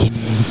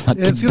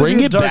fucking bring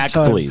it back,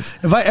 please.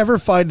 If I ever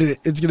find it,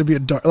 it's going to be a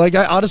dark... Like,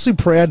 I honestly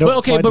pray I don't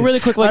find it. But really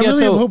quick... I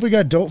really am hoping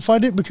I don't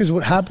find it, because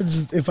what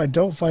happens if I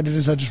don't find it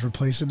is I just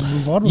replace it and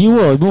move on with it. You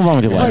will. Move on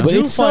with your life. But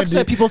it sucks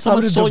that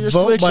someone stole your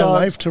Switch. My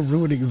life to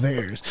ruining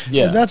theirs.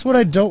 Yeah. And that's what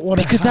I don't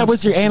want to Because that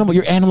was your Animal...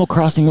 Your Animal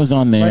Crossing was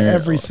on there. My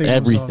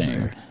everything was on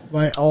there.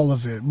 My all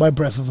of it. My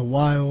Breath of the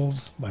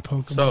Wild. My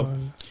Pokemon. So,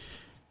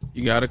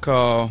 you got to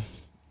call...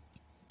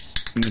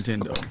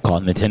 Nintendo. Call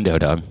Nintendo,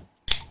 dog.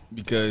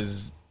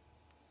 Because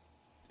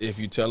if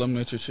you tell them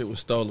that your shit was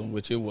stolen,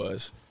 which it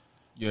was,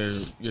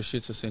 your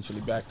shit's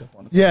essentially backed up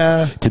on the cloud.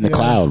 Yeah. It's in the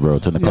cloud, bro.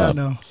 It's in the cloud.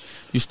 No.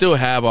 You still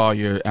have all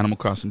your Animal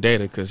Crossing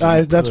data. Cause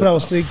that's what I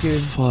was thinking.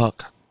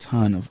 Fuck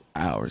ton of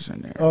hours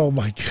in there. Oh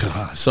my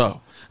god!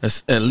 So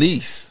at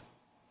least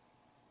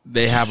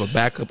they have a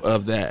backup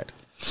of that.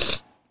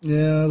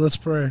 Yeah, let's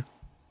pray.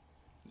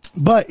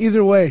 But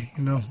either way,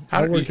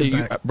 I'll work it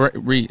back.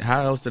 Reed,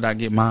 how else did I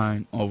get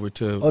mine over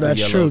to? Oh,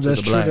 that's true.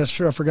 That's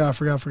true. I forgot.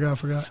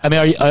 I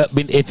mean,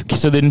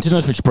 so the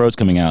Nintendo Switch Pro is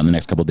coming out in the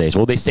next couple of days.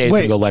 Well, they say it's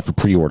going to go live for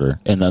pre-order,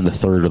 and then the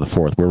 3rd or the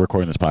 4th. We're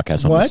recording this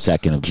podcast on the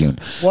 2nd of June.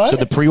 What? So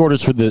the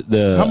pre-orders for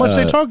the how much are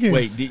they talking?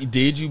 Wait,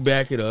 did you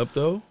back it up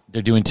though?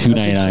 They're doing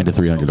 $299 to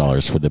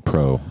 $300 for the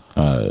Pro.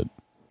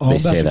 They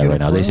say that right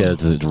now. They say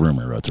it's a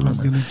rumor. It's a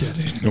rumor.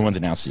 No one's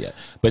announced it yet,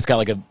 but it's got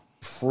like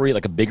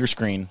a bigger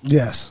screen.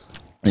 Yes.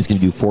 It's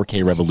going to do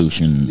 4K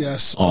resolution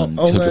on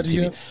hookup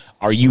TV. Yeah.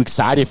 Are you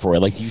excited for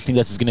it? Like, do you think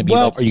this is going to be?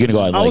 Are you going to go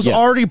out? I was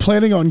already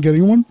planning on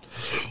getting one.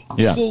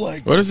 Yeah. So,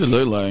 what does it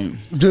look like?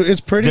 Dude,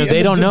 it's pretty.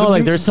 They don't know.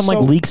 Like, there's some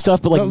leak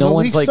stuff, but no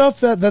one's like. The leak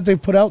stuff that they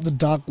put out, the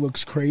dock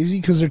looks crazy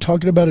because they're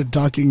talking about it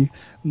docking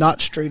not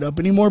straight up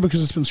anymore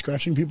because it's been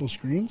scratching people's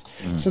screens.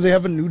 So they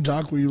have a new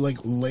dock where you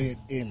lay it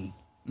in.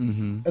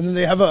 Mm-hmm. And then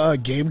they have a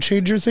game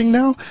changer thing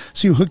now,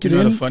 so you hook it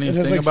in. The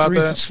funniest thing about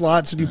 3 that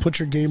slots, and you put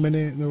your game in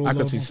it. And I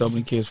could see so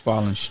many kids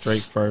falling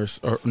straight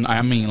first, or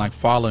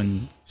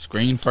falling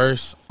screen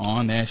first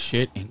on that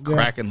shit and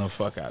cracking the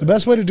fuck out. The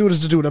best way to do it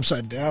is to do it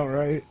upside down,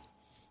 right?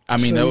 I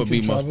mean, that would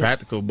be most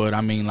practical, but I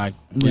mean,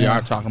 we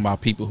are talking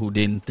about people who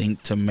didn't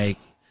think to make.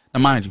 Now,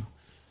 mind you,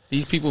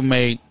 these people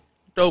made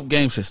dope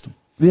game system.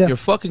 Yeah. Your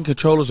fucking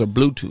controllers are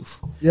Bluetooth.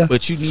 Yeah.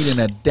 But you need an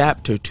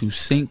adapter to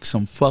sync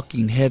some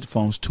fucking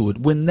headphones to it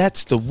when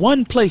that's the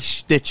one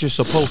place that you're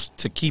supposed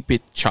to keep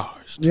it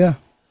charged. Yeah.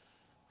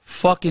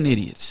 Fucking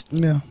idiots.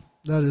 Yeah.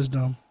 That is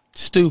dumb.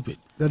 Stupid.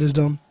 That is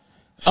dumb.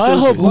 Stupid. I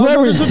hope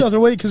there's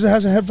another way because it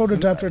has a headphone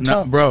adapter at the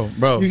top. Bro.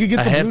 You can get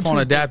a the headphone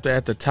Bluetooth adapter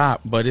at the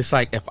top, but it's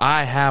like if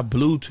I have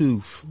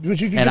Bluetooth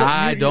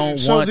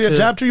So the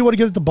adapter you want to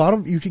get at the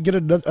bottom, you can get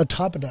a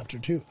top adapter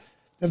too.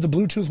 They have the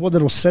Bluetooth one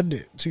that'll send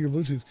it to your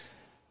Bluetooth.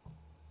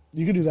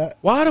 You can do that.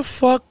 Why the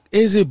fuck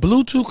is it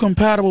Bluetooth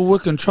compatible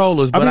with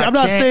controllers? But I'm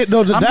not saying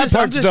that part's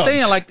I'm just dumb.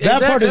 saying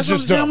that part is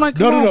just dumb. I'm like,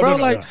 come on, bro.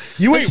 Like,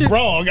 you ain't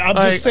wrong. I'm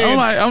just saying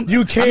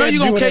you can't. I know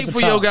you're gonna cape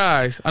for your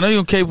guys. I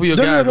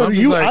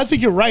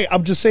think you're right.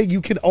 I'm just saying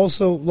you can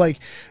also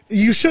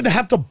you shouldn't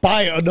have to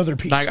buy another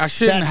piece. I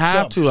shouldn't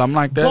have to. I'm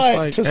like, that's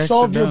but to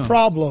solve your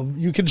problem,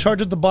 you can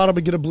charge at the bottom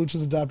and get a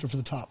Bluetooth adapter for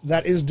the top.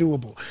 That is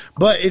doable.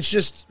 But it's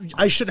just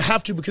I shouldn't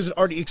have to because it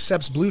already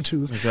accepts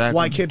Bluetooth. Exactly.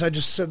 Why can't I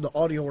just send the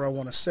audio where I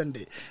want to send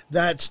it?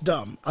 That's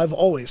dumb. I've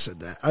always said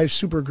that. I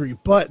super agree.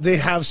 But they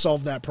have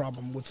solved that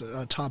problem with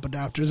top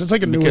adapters. It's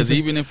like a new because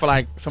even if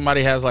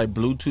somebody has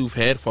Bluetooth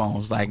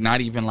headphones,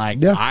 not even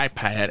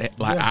iPad,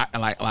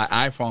 like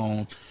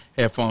iPhone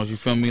headphones, you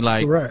feel me?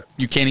 Correct.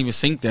 You can't even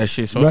sync that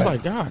shit. So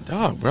it's God,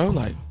 dog, bro.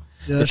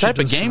 The type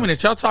of gaming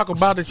that y'all talk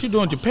about that you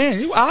do in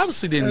Japan, you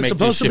obviously didn't make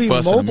this shit for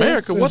us in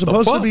America. What the fuck?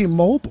 It's supposed to be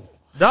mobile.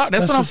 Dog,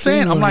 that's what I'm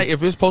saying. I'm like,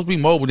 if it's supposed to be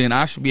mobile, then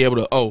I should be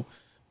able to.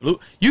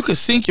 You could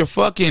sync your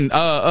fucking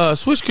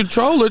Switch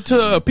controller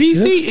to a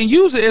PC and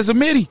use it as a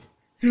MIDI.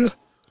 Yeah.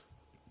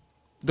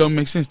 Don't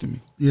make sense to me.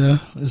 Yeah,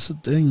 it's a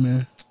thing,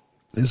 man.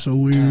 It's a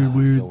weird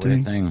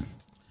thing.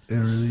 It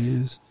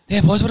really is.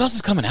 Yeah, boys, what else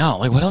is coming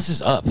out? What else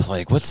is up?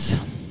 What's...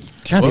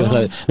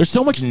 There's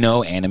so much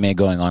no anime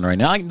going on right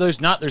now.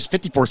 There's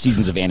 54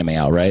 seasons of anime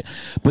out, right?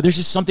 But there's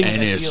just something,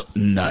 and it's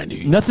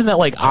 90. Nothing that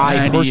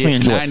I personally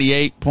enjoy.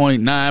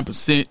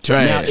 98.9%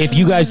 trash. Now, if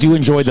you guys do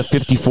enjoy the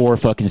 54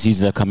 fucking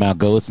seasons that come out,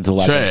 go listen to the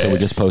last episode we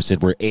just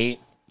posted. Where Abe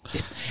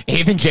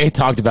and Jay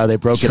talked about it. They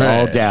broke it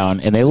all down,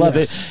 and they love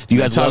it. If you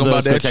guys love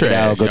those, go check it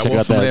out. Go check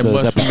out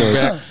those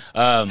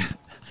episodes.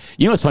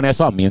 You know what's funny? I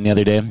saw a meme the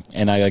other day,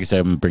 and like I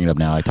said, I'm bringing it up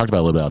now. I talked about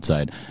it a little bit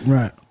outside.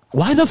 Right.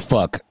 Why the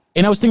fuck?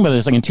 And I was thinking about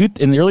this,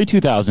 in the early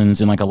 2000s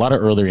and a lot of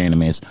earlier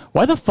animes,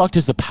 why the fuck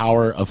does the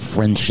power of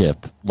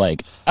friendship, I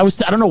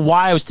don't know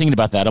why I was thinking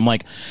about that. I'm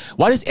like,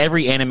 why does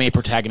every anime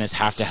protagonist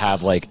have to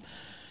have,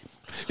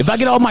 if I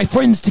get all my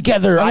friends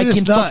together, I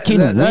can fucking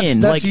win.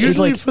 That's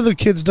usually for the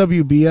kids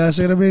WB ass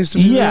animes.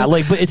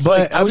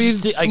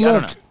 I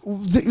don't know.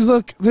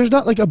 Look, there's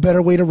not a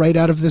better way to write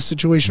out of this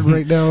situation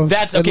right now.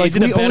 That's okay. Is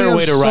it a better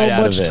way to write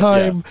out of it? So much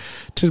time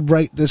to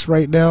write this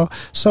right now.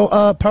 So,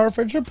 power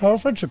friendship,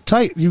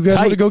 tight. You guys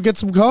want to go get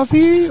some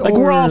coffee?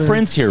 We're all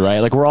friends here,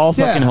 right? We're all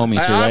fucking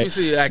homies here, right?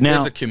 Obviously,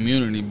 there's a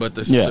community, but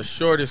the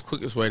shortest,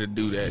 quickest way to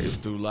do that is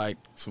through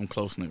some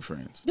close knit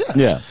friends.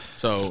 Yeah.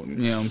 So you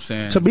know what I'm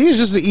saying. To me, it's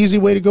just the easy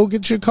way to go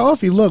get your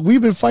coffee. Look,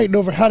 we've been fighting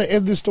over how to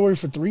end this story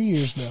for 3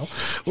 years now.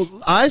 Well,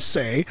 I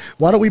say,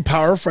 why don't we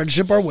power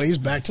friendship our ways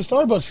back to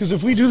Starbucks? Because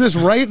if we do this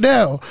right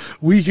now,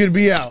 we could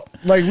be out.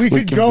 We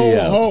could go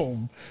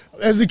home.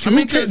 And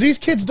these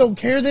kids don't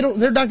care.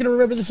 They're not going to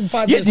remember this in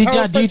 5 years. Do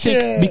you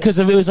think because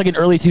it was like in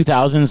early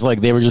 2000s,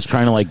 like they were just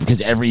trying to like because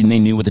they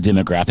knew what the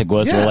demographic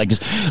was. Yeah. They're like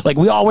just like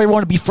we always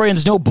want to be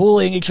friends, no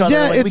bullying each other.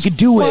 Yeah, like we could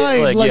do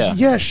fine. it.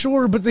 Yeah,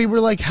 sure. But they were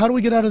like, how do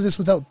we get out of this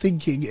without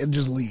thinking and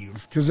just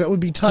leave? Because that would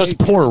be tight. So it's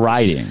poor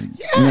writing.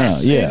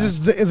 Yes,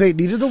 they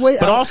needed a way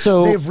out. But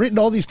also, they've written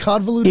all these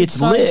convoluted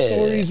side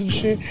stories and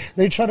shit.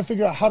 They try to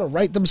figure out how to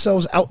write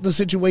themselves out the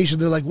situation.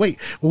 They're like, wait,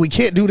 well, we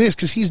can't do this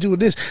because he's doing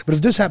this. But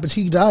if this happens,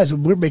 he dies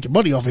and we're making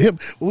money off of him.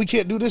 Well, we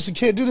can't do this and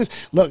can't do this.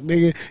 Look,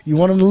 nigga, you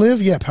want him to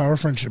live? Yeah, power of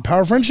friendship.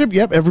 Power of friendship?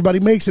 Yep, everybody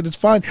makes it. It's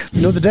fine.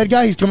 You know, the dead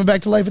guy, he's coming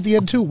back to life at the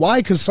end too. Why?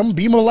 Because some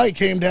beam of light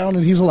came down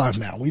and he's alive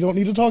now. We don't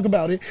need to talk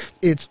about it.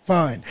 It's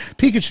fine.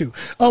 Pikachu.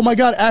 Oh my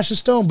God, Ash is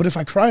stone. But if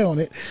I cry on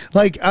it,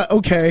 like,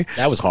 okay.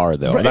 That was hard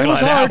though. It was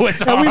hard.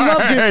 And we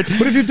loved it.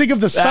 But if you think of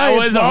the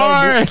science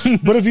behind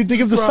it, but if you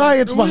think of the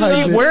science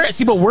behind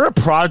it. But we're a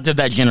product of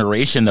that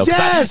generation though.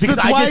 Yes, because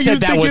I just said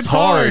that was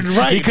hard.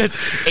 Right. Because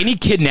any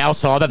kid now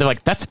saw that, they're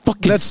like, that's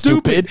fucking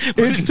stupid.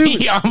 It's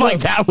stupid. I'm like,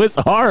 that was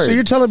hard. So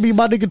you're telling me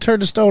my nigga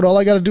turned to stone, all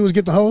I got to do is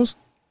get the hose?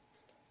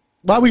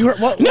 No,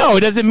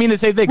 it doesn't mean the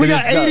same thing. We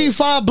got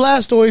 85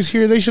 Blastoise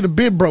here. They should have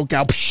been broke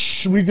out.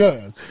 Psh, we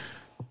good.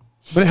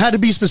 But it had to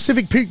be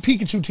specific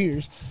Pikachu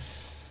tears.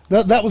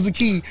 That was the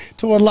key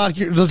to unlock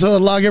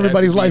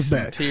everybody's life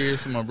back.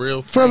 Tears from a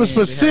real friend. From a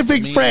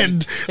specific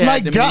friend,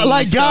 like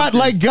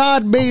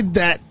God made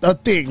that a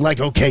thing.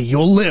 Like, okay,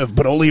 you'll live,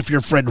 but only if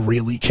your friend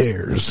really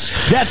cares.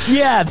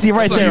 See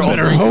right there. You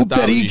better hope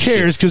that he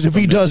cares, because if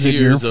he doesn't,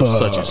 you're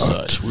fucked. Such and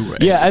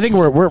such. Yeah, I think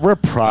we're a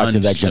product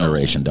of that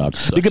generation, dog.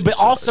 But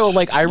also,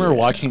 like, I remember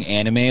watching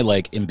anime,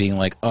 like, and being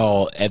like,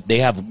 oh, if they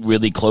have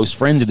really close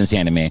friends in this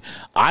anime,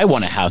 I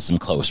want to have some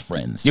close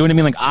friends. You know what I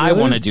mean? Like, I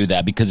want to do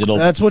that because it'll.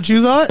 That's what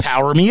you thought.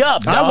 Power me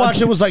up, dog. I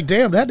watched it, was like,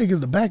 damn, that nigga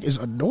in the back is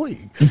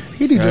annoying.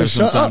 He need to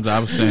shut up. Sometimes I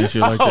was saying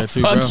shit like that too,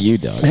 bro. Fuck you,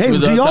 dog. Hey,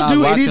 do y'all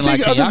do anything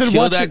like, other than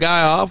kill watch that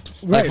guy off?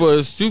 Right.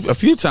 Like for a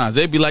few times,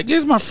 they'd be like, "This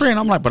is my friend."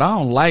 I'm like, but I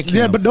don't like him.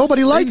 Yeah, but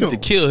nobody like him. To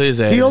kill his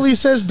ass. He only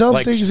says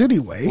dumb things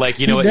anyway. Like,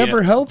 you know what? He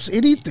never helps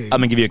anything. I'm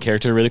gonna give you a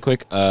character really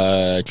quick.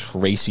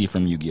 Tracy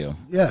from Yu-Gi-Oh.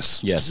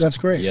 Yes, that's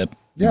great. Yep.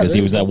 Yeah, because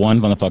he was that one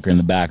motherfucker in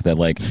the back that,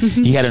 like,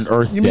 he had an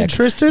earth deck. You mean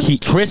Tristan?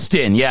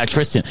 Tristan.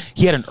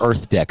 He had an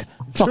earth deck.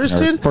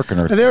 Tristan? Fucking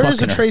earth. And there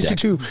is a Tracy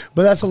too,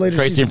 but that's a later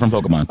Tracy season. from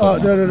Pokemon.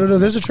 No.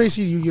 There's a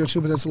Tracy in Yu-Gi-Oh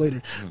too, but that's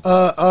later.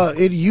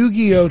 In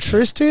Yu-Gi-Oh,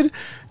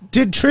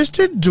 did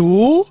Tristan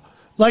duel?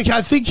 Like,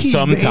 I think he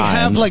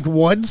have like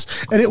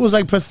once, and it was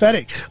like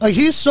pathetic. Like,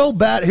 he's so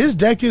bad. His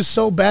deck is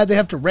so bad, they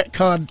have to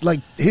retcon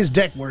like his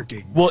deck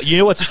working. Well, you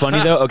know what's funny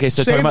though? Okay,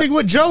 so same thing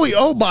with Joey.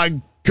 Oh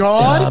my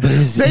God,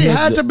 they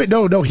had to be.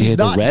 No, he's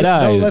not. Red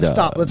eyes,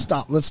 let's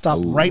stop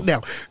right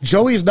now.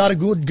 Joey is not a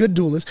good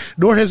duelist,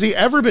 nor has he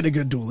ever been a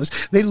good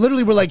duelist. They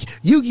literally were like,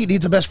 Yugi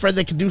needs a best friend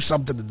that can do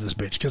something to this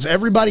bitch, because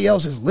everybody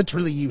else is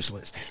literally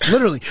useless.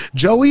 Literally,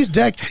 Joey's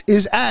deck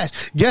is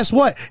ass. Guess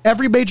what?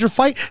 Every major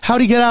fight,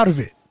 how'd he get out of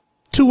it?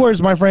 2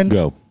 words, my friend.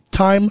 Go.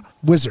 Time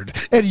Wizard.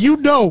 And you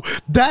know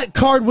that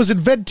card was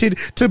invented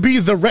to be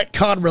the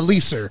retcon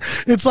releaser.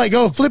 It's like,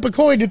 oh, flip a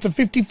coin, it's a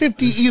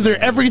 50-50. Either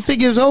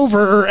everything is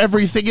over or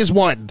everything is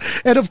won.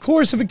 And of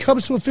course, if it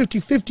comes to a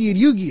 50-50 in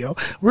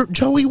Yu-Gi-Oh,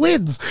 Joey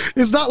wins.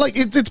 It's not like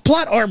it's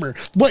plot armor.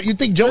 What, you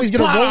think Joey's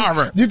going to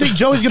roll? You think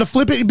Joey's going to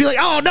flip it and be like,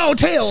 oh, no,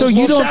 Tails. So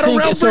you don't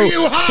think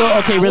so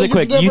okay, really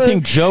quick. You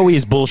think Joey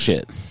is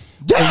bullshit?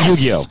 Yes. In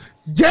Yu-Gi-Oh.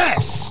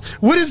 Yes.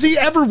 When has he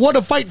ever won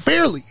a fight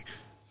fairly?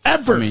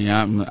 Ever. I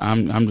mean,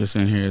 I'm just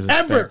in here as a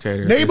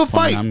spectator. Name a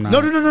fight. No.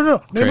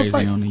 Name a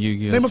fight. On the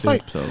Yu-Gi-Oh Name a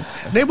fight. So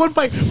name one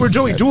fight where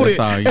Joey dueled it,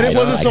 and it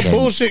wasn't some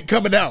bullshit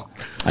coming out.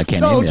 I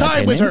can't name it.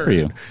 Time was her.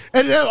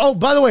 And oh,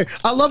 by the way,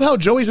 I love how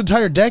Joey's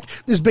entire deck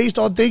is based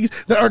on things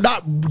that are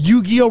not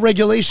Yu-Gi-Oh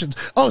regulations.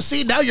 Oh,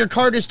 see, now your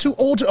card is too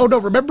old. Oh no,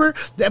 remember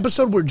the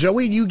episode where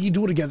Joey and Yugi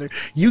duel together?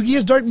 Yugi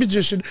is Dark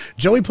Magician.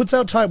 Joey puts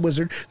out Time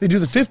Wizard. They do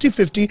the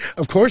 50-50.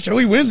 Of course,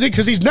 Joey wins it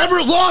because he's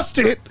never lost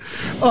it.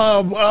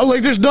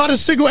 Like, there's not a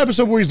single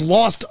episode where he's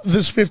lost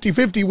this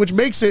 50-50, which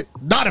makes it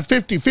not a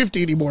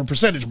 50-50 anymore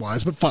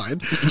percentage-wise, but fine.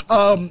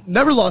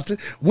 Never lost it,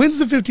 wins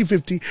the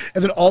 50-50,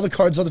 and then all the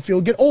cards on the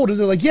field get old, and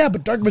they're like, yeah,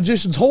 but Dark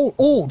Magician's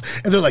old.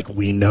 And they're like,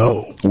 we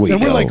know. We're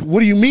like,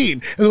 what do you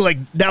mean? And they're like,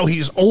 now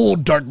he's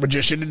old Dark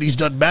Magician, and he's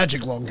done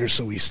magic longer,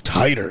 so he's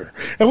tighter.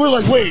 And we're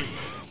like, wait.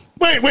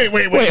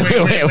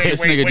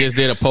 This nigga just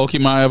did a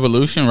Pokemon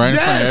evolution right in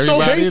front of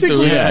everybody. So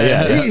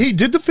basically, he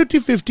did the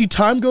 50-50.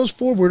 Time goes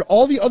forward.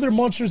 All the other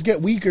monsters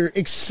get weaker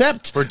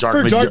except for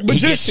Dark Magician. He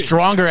gets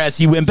stronger as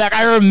he went back.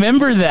 I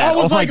remember that. I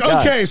was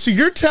okay, so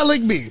you're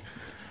telling me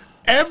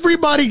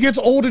Everybody gets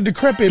old and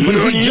decrepit, but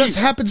he just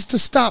happens to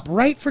stop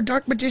right for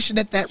Dark Magician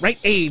at that right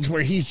age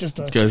where he's just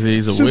a because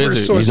he's a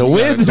wizard. He's a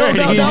wizard.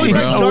 Now he's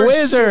like a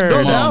wizard.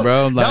 Come on,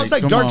 bro. Now it's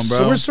like Dark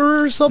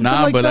Sorcerer or something like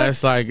that. Nah, but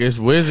that's like it's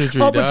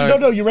wizardry. Oh, but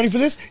no. You ready for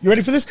this?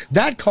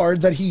 That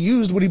card that he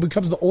used when he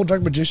becomes the old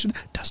Dark Magician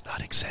does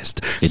not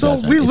exist. So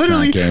we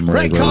literally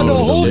retconned the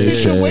whole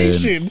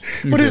situation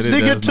for this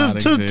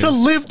nigga to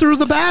live through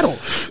the battle.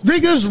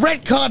 Niggas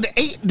retconned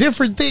 8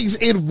 different things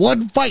in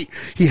one fight.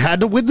 He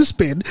had to win the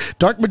spin.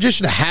 Dark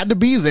Magician had to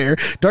be there.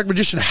 Dark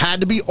Magician had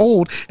to be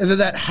old, and then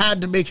that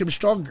had to make him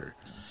stronger.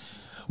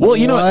 Well,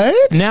 you know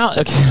now.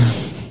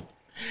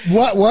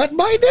 What,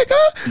 my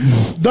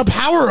nigga? The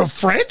power of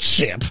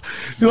friendship.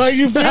 Like,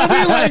 you feel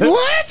me? Like,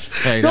 what?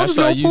 Hey, that's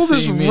how you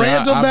see me.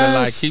 I've been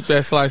like, keep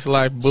that slice of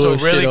life bullshit.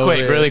 So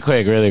really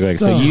quick.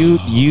 So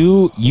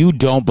you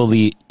don't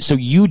believe. So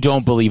you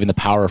don't believe in the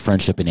power of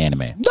friendship in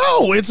anime?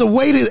 No, it's a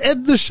way to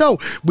end the show.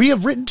 We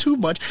have written too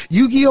much.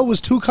 Yu-Gi-Oh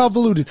was too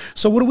convoluted.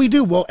 So what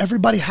do? Well,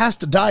 everybody has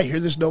to die here.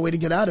 There's no way to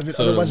get out of it.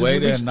 So otherwise, the way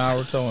that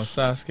Naruto and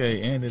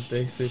Sasuke ended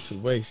their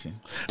situation.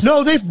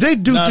 No, they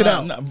duked it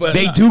out.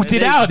 They duked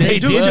it out. They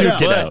did.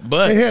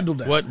 But they handled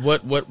that.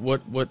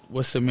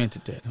 What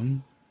cemented that?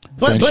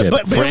 But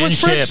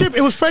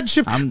it was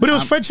friendship. But it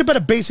was friendship at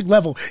a basic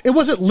level. It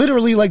wasn't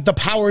literally like the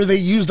power they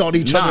used on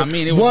each other. I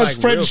mean, it was like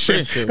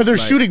friendship. And they're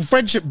shooting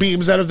friendship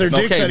beams out of their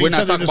dicks at each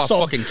other to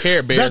solve. Fucking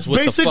Care Bears. That's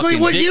basically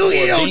what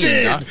Yu-Gi-Oh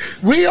did.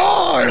 We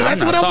are.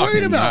 That's what I'm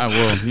worried about.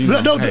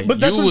 But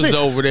that's what I'm saying.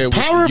 Over there with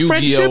power of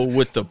friendship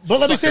with the.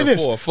 But let me say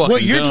this: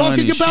 what you're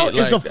talking about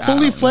is a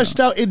fully fleshed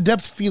out,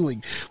 in-depth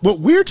feeling. What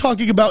we're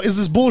talking about is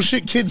this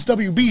bullshit Kids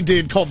WB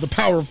did called the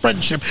power of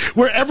friendship,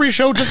 where every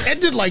show just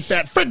ended like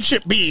that.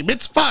 Friendship beam.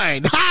 It's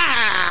fine.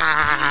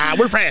 Ha!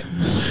 We're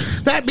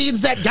friends. That means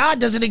that God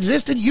doesn't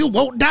exist and you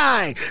won't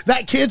die.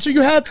 That cancer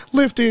you had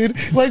lifted.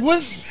 Like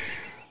what?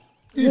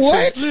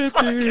 What?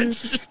 Lifted.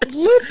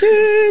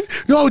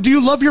 Yo, do you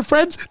love your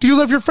friends?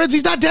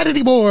 He's not dead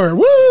anymore.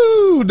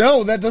 Woo!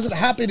 No, that doesn't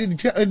happen in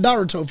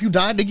Naruto. If you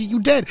die, nigga, you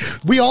dead.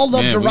 We all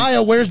love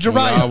Jiraiya. Where's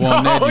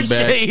Jiraiya?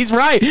 Shit, he's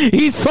right.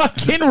 He's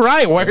fucking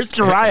right. Where's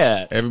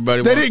Jiraiya?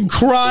 Everybody. They didn't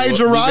cry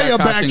Jiraiya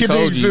back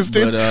into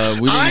existence.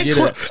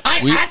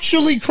 I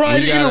actually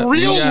cried in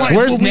real life.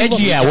 Where's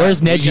Neji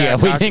at?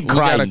 We didn't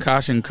cry. We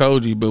got Akashi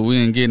Koji, but we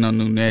ain't getting no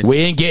new Neji. We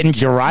ain't getting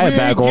Jiraiya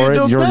back, or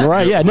you're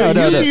right. Yeah, no.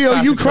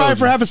 You cry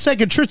for half a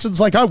second. Tristan's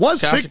like, I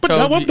was sick, but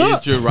now I'm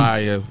not.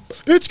 Jiraiya.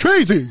 It's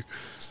crazy.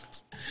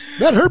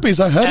 That herpes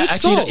I had.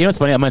 Actually, you know what's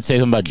funny? I'm going to say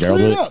something about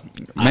Gerald.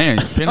 Man,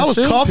 I was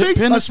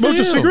coughing. I smoked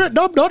a cigarette.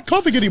 Now I'm not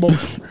coughing anymore.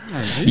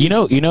 You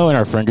know, in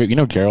our friend group,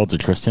 Gerald's a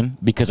Tristan,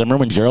 because I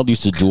remember when Gerald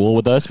used to duel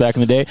with us back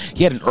in the day.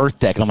 He had an Earth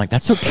deck, and I'm like,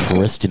 that's so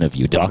Tristan of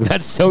you, dog.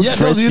 That's so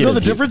Tristan. Yeah, you know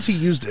the difference? He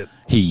used it.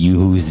 He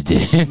used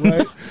it.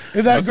 Right?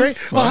 Isn't that great?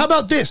 Well, how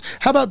about this?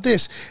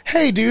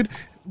 Hey, dude.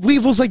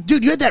 Weevil's like,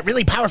 dude, you had that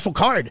really powerful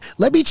card.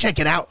 Let me check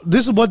it out.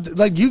 This is what,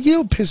 like,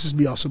 Yu-Gi-Oh pisses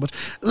me off so much.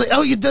 Like,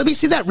 let me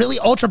see that really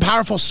ultra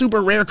powerful,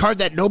 super rare card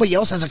that nobody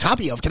else has a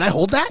copy of. Can I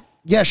hold that?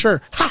 Yeah,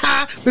 sure. Ha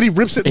ha. Then he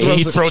rips it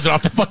and throws it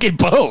off the fucking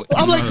boat.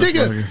 I'm like,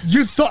 nigga,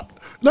 you thought.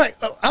 Like,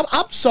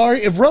 I'm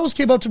sorry. If Rose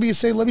came up to me and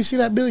said, let me see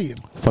that million.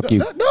 Fuck you.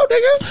 No,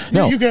 nigga.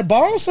 No. You can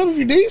borrow some if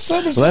you need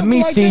some. Let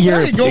me see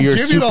your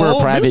super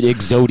private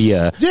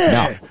Exodia.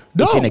 Yeah.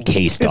 No, it's in a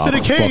case, dog. It's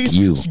in a case.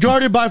 Fuck you. It's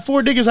guarded by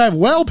 4 niggas I have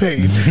well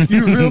paid.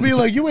 You feel me?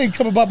 Like, you ain't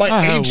coming by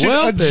my ancient.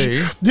 Well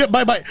paid. Yeah,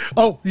 by.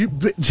 Oh,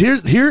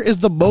 here is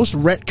the most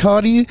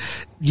retconny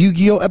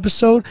Yu-Gi-Oh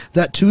episode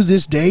that to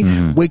this day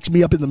wakes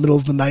me up in the middle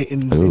of the night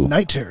in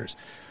night terrors.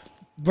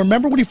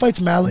 Remember when he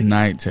fights Malik?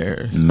 Night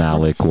terrors.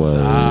 Malik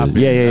was.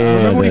 Yeah.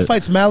 Remember when he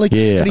fights Malik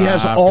and he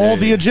has all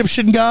the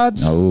Egyptian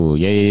gods? Oh,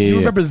 yeah. You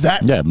remember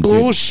that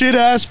bullshit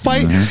ass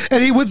fight?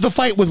 And he wins the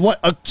fight with what?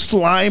 A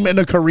slime and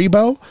a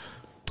Karibo?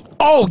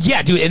 Oh,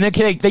 yeah, dude. And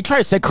they try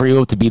to set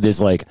Karibo to be this,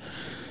 like,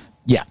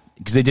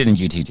 because they did in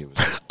GT too.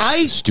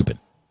 Stupid.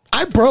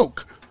 I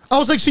broke. I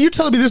was like, so you're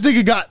telling me this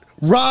nigga got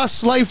Ra,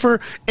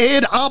 Slifer,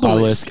 and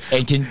Obelisk.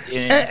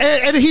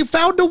 And he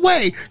found a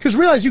way. Because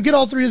realize you get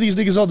all 3 of these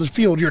niggas on this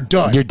field, you're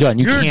done. You're done.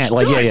 You can't.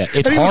 Like, yeah.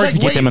 It's hard to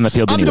get them on the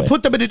field anyway. I'm going to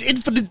put them in an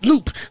infinite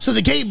loop so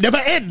the game never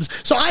ends.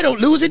 So I don't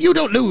lose and you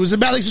don't lose. And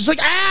Malik's just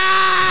like,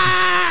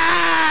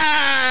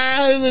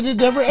 and then it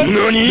never ends.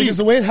 Because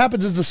the way it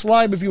happens is the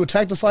slime, if you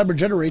attack the slime,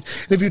 regenerates.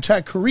 And if you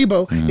attack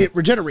Karibo, it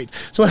regenerates.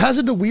 So it has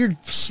a weird,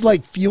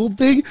 like, field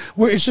thing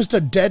where it's just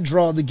a dead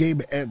draw and the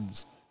game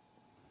ends.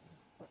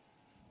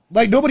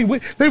 Like, nobody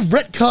win. They've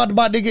retconned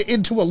my nigga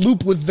into a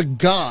loop with the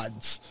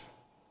gods.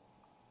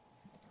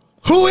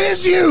 Who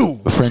is you?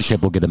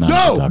 Friendship will get him out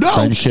of it. No,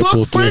 friendship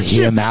will get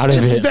him out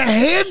of it. The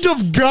hand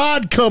of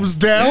God comes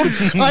down.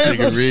 I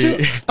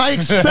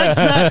expect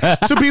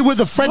that to be with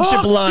the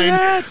friendship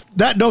line.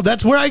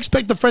 That's where I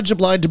expect the friendship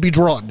line to be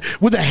drawn.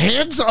 With the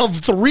hands of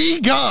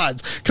 3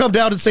 gods come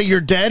down and say, you're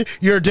dead,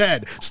 you're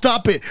dead.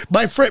 Stop it.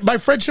 My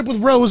friendship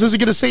with Rose isn't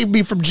going to save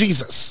me from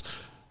Jesus.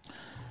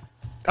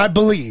 I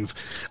believe.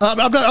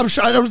 I'm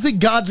sure. I don't think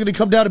God's going to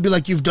come down and be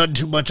like, you've done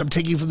too much. I'm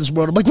taking you from this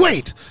world. I'm like,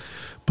 wait.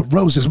 But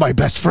Rose is my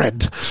best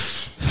friend.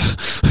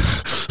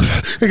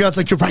 And God's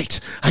like, you're right.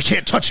 I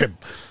can't touch him.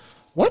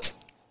 What?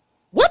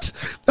 What?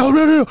 Oh,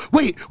 no.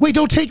 Wait,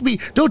 don't take me.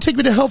 Don't take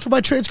me to hell for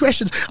my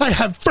transgressions. I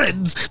have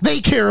friends. They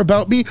care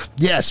about me.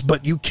 Yes,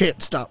 but you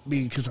can't stop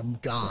me because I'm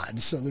God.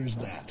 So there's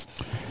that.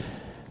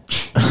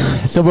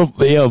 So,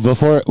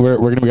 before we're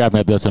going to be wrapping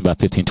up this in about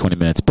 15, 20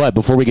 minutes. But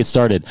before we get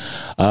started,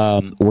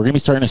 we're going to be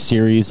starting a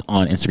series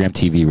on Instagram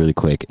TV really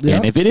quick. Yeah.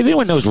 And if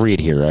anyone knows Reed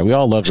here, right? We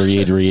all love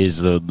Reed. Reed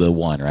is the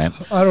one, right?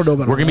 I don't know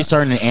about We're going to be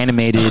starting an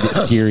animated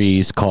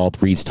series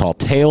called Reed's Tall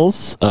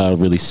Tales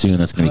really soon.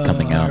 That's going to be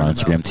coming out on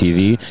Instagram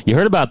TV. You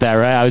heard about that,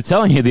 right? I was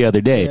telling you the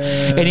other day.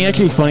 Yeah. And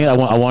actually, funny, I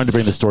wanted to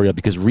bring the story up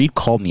because Reed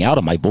called me out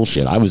on my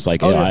bullshit. I was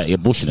like, I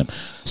bullshit him.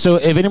 So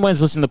if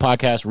anyone's listening to the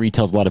podcast, Reed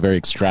tells a lot of very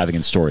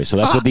extravagant stories. So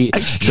that's what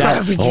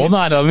hold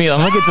on, let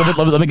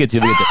me get to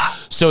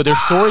it. So there's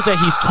stories that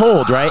he's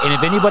told, right? And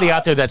if anybody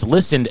out there that's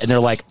listened and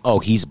they're like, oh,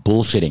 he's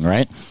bullshitting,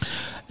 right?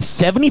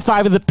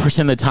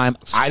 75% of the time,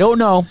 I don't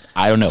know.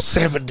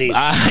 70.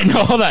 I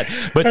know, hold on.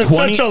 But that's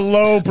 20, such a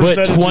low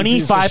percentage. But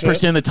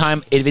 25% of the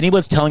time, if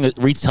anyone's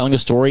Reed's telling a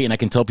story, and I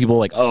can tell people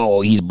like,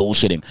 "Oh, he's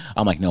bullshitting,"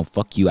 I'm like, "No,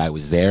 fuck you. I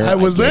was there. I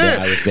was there.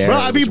 Bro,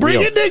 I be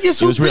bringing niggas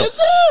who's been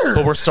there."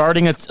 But we're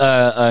starting an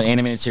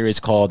animated series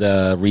called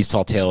Reed's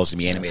Tall Tales to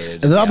be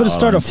animated, and then I'm going to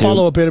start a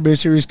follow-up animated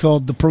series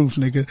called The Proof,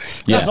 nigga.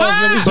 Yeah,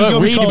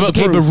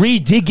 but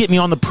Reed did get me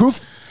on The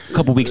Proof a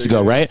couple weeks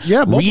ago, right?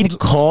 Yeah, Reed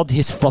called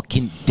his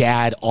fucking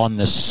dad on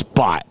the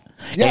spot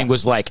and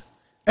was like,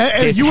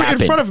 and you were in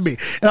front of me,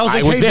 and I was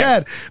like, "Hey,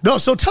 Dad, no."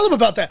 So tell him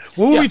about that.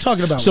 What were we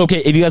talking about? So, okay,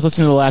 if you guys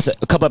listen to the last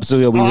couple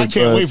episodes ago, I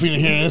can't wait for you to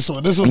hear this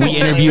one. We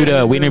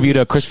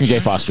interviewed Christian J.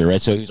 Foster,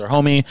 right? So he's our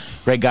homie,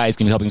 great guy. He's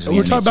gonna be helping us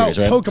with the animated series,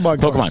 right?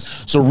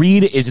 Pokemon. So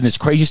Reed is in this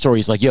crazy story.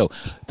 He's like, "Yo,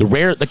 the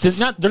rare, like,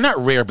 they're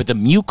not rare, but the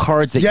Mew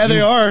cards that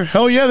they are.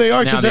 Hell yeah, they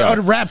are because they're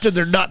unwrapped and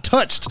they're not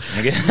touched.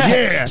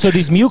 Yeah. So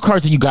these Mew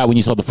cards that you got when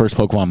you saw the first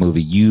Pokemon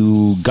movie,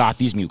 you got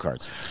these Mew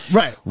cards,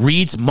 right?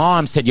 Reed's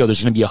mom said, "Yo,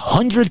 there's gonna be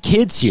 100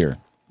 kids here."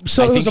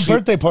 So it was a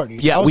birthday party.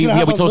 Yeah, we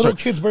told her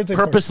kids' birthday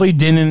purposely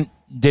party.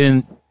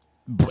 didn't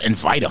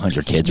invite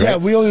 100 kids, right? Yeah,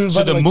 we only invited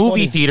so the like movie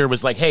 20. Theater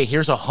was like, hey,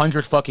 here's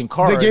 100 fucking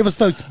cards. They gave us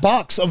the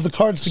box of the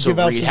cards to give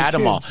out to the had kids.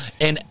 Them all.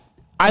 And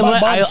my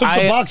mom took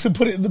the box and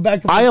put it in the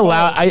back of the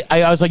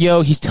I was like,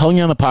 yo, he's telling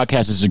you on the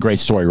podcast this is a great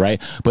story, right?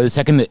 But the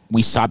second that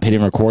we stopped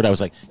hitting record, I was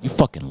like, you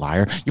fucking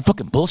liar. You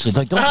fucking bullshit.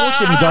 Like, don't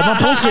bullshit me, dog.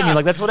 Don't bullshit me.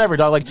 Like, that's whatever,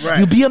 dog. Like,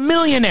 you be a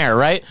millionaire,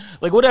 right?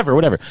 Like,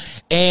 whatever.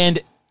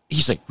 And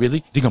he's like, really?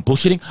 You think I'm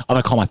bullshitting? I'm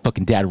going to call my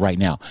fucking dad right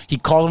now. He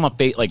called him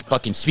up, like,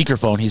 fucking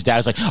speakerphone. His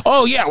dad's like,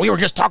 oh, yeah, we were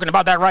just talking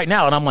about that right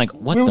now. And I'm like,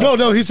 what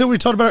No, he said we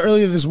talked about it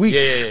earlier this week.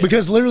 Yeah.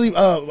 Because literally,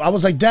 I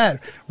was like, Dad,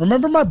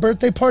 remember my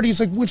birthday party?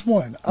 He's like, which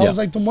one? I was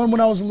like, the one when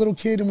I was a little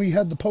kid and we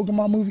had the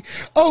Pokemon movie.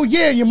 Oh,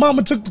 yeah, your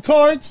mama took the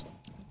cards?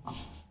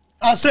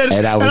 I said,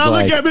 and I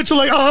looked at Mitchell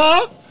like,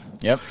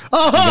 Yep.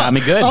 You got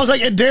me good. I was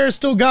like, and Darius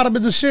still got him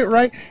in the shit,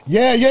 right?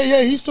 Yeah,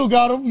 he still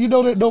got him. You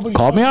know that nobody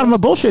called me out on my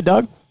bullshit,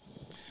 dog.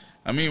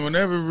 I mean,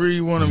 whenever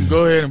Reed want to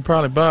go ahead and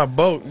probably buy a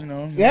boat, you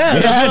know. Yeah,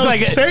 it's like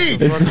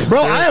safe.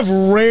 Bro, I have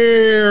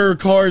rare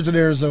cards in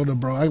Arizona,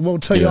 bro. I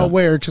won't tell y'all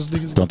where because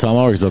niggas don't tell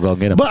them where because they'll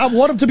get them. But I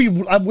want them to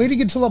be. I'm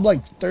waiting until I'm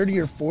like 30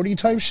 or 40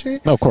 type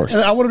shit. No, of course.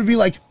 And I want them to be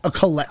like a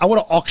collect. I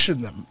want to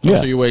auction them. Yeah.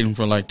 So you're waiting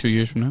for like 2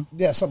 years from now?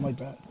 Yeah, something like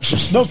that.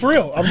 No, for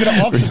real. I'm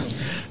gonna auction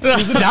them.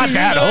 He's not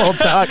that old,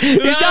 dog. He's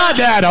not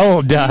that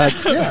old, dog.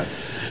 Yeah.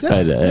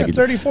 Yeah,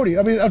 30, 40.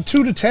 I mean,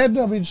 2 to 10.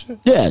 I mean, shit.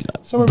 Yeah.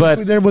 Somewhere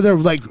between there where they're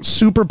like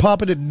super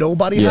popping and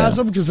nobody has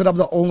them because then I'm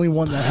the only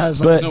one that has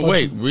like. No,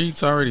 wait.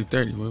 Reed's already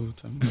 30. What was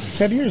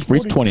 10 years. 40.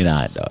 Reed's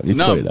 29, dog. He's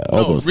 29.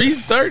 No,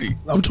 Reed's 30.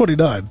 I'm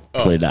 29.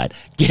 29.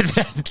 Get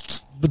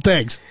that. But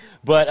thanks.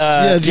 But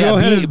be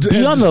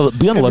on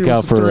the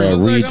lookout for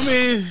Reed's.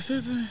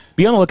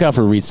 Be on the lookout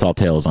for Reed's Tall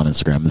Tales on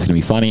Instagram. It's gonna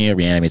be funny.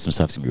 We animate some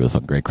stuff. It's gonna be really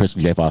fucking great.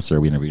 Christian J. Foster.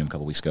 We interviewed him a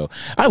couple weeks ago.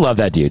 I love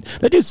that dude.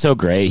 That dude's so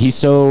great. He's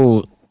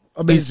so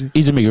amazing.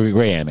 He's a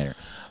great animator.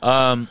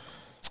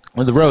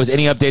 On the Rose,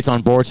 any updates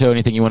on Boruto?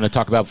 Anything you want to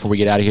talk about before we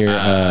get out of here?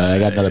 I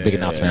got another big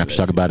announcement. I have to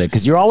talk about it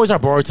because you're always our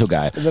Boruto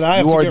guy. And then I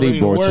have to get ready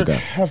to work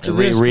after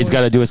this. Reed's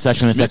got to do a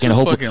session in a second.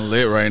 I'm fucking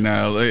lit right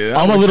now. Like,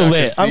 I'm a little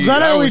lit. I'm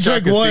glad I only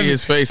drank one. See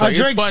his face. Like, I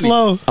drank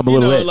slow. I'm a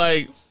little lit.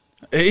 Like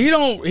he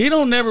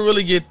don't never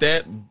really get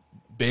that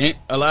bent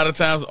a lot of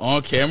times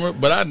on camera.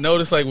 But I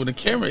noticed like when the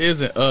camera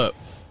isn't up,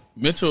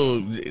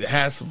 Mitchell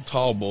has some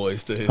tall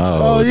boys to his.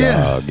 Oh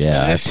yeah, dog,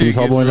 yeah. That shit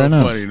gets real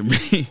funny to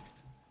me.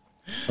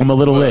 I'm a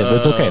little lit, but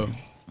it's okay.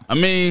 I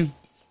mean,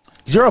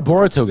 you're a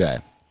Boruto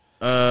guy.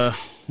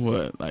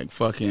 What, like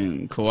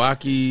fucking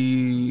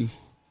Kawaki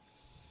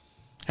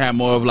had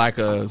more of like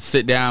a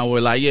sit down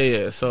with like,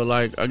 yeah. So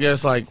like, I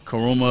guess like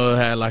Kuruma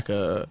had like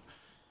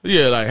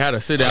had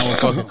a sit down with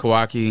fucking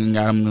Kawaki and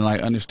got him to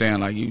like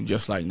understand like you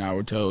just like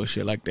Naruto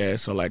shit like that.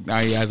 So like now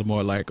he has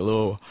more like a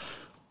little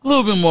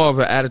bit more of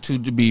an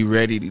attitude to be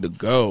ready to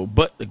go.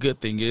 But the good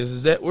thing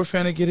is that we're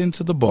finna get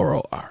into the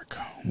Boro arc,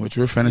 which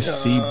we're finna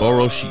see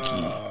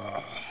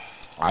Boroshiki.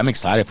 I'm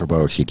excited for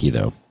Boroshiki,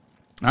 though.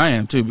 I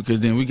am, too, because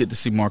then we get to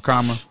see more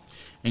karma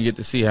and get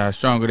to see how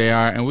stronger they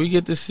are, and we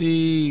get to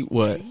see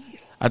what?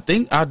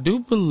 I do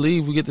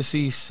believe we get to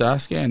see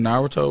Sasuke and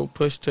Naruto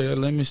push to their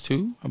limits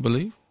too. I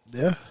believe.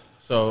 Yeah.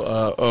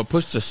 So, or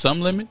push to some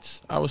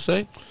limits, I would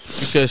say,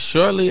 because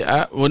shortly,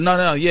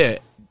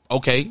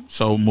 okay.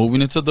 So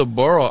moving into the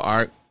Boro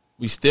arc,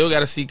 we still got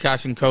to see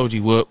Kashin Koji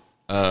whoop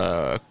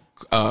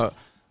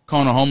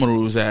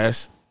Konohamaru's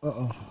ass.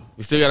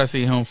 We still got to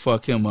see him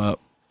fuck him up,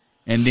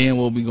 and then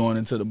we'll be going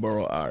into the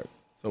Boro arc.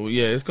 So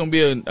yeah, it's gonna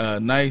be a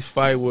nice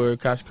fight where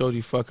Kashin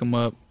Koji fuck him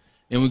up,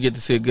 and we get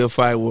to see a good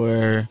fight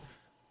where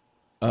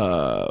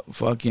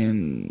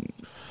fucking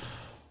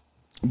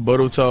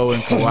Boruto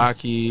and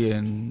Kawaki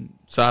and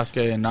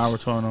Sasuke and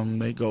Naruto and them,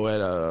 they go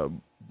at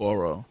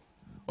Boro.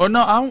 Or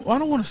no, I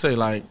don't want to say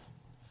like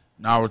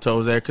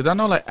Naruto's there, because I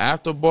know like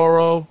after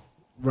Boro,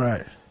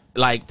 right?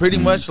 Like pretty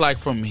much like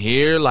from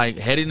here, like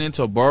heading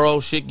into Boro,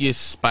 shit gets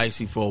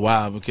spicy for a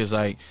while, because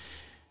like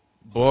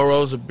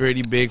Boro's a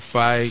pretty big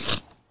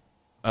fight.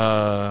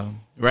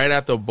 Right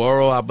after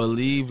Boro, I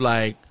believe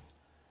like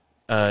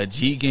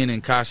Jigen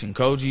and Kashin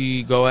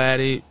Koji go at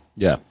it.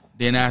 Yeah.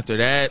 Then after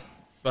that,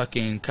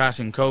 fucking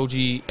Kashin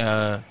Koji,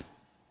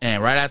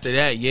 and right after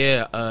that,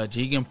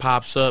 Jigen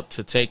pops up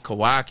to take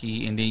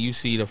Kawaki, and then you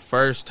see the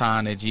first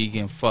time that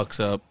Jigen fucks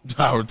up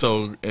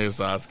Naruto and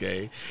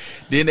Sasuke.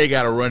 Then they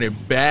got to run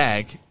it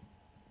back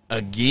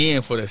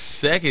again for the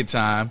second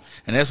time,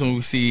 and that's when we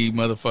see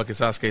motherfucking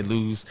Sasuke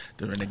lose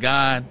the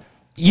Rinnegan.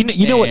 You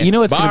know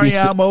what's gonna be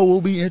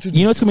will be introduced.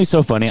 You know what's gonna be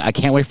so funny? I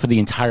can't wait for the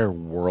entire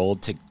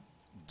world to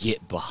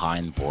get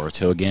behind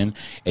Boruto again,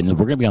 and then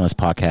we're gonna be on this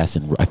podcast,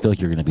 and I feel like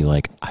you're gonna be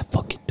like, "I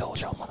fucking told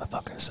y'all,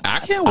 motherfuckers."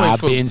 I can't wait I've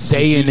for been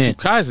saying Jujutsu it.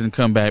 Kaisen to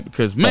come back,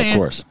 because man, of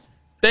course,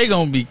 they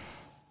gonna be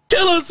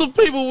killing some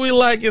people we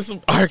like and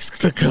some arcs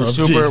to come.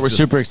 We're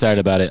super excited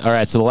about it. All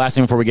right, so the last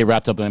thing before we get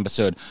wrapped up in the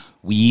episode,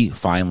 we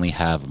finally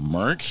have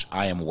merch.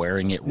 I am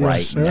wearing it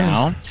right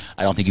now.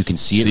 I don't think you can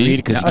see it,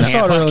 Reed, because I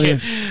saw it earlier.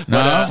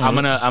 But I'm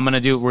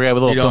gonna do. We have a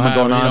little filming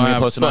going on. We're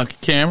posting on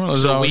camera.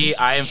 So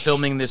I am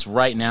filming this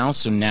right now.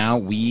 So now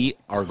we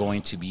are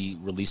going to be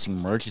releasing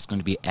merch. It's going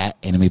to be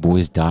at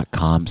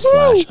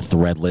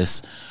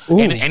animeboys.com/threadless.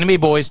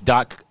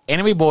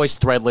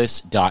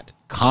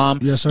 Animeboys.threadless.com.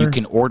 Yes, sir. You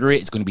can order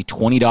it. It's going to be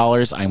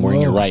 $20. I'm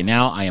wearing it right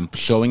now. I am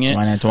showing it.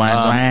 Go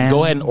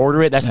ahead and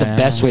order it. That's the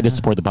best way to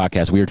support the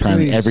podcast. We are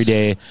trying every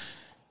day.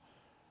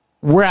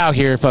 We're out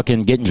here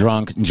fucking getting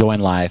drunk, enjoying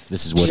life.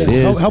 This is what it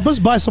is. Help us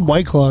buy some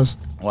White Claws.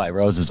 Why,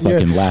 Rose is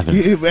fucking laughing.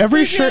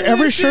 Every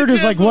shirt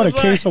is like what, a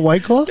case of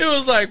White Claw? It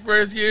was like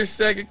first year,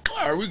 second.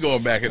 Are we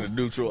going back into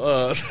neutral?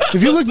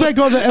 If you look back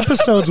on the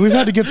episodes, we've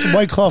had to get some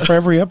White Claw for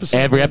every episode.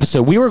 Every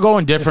episode. We were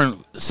going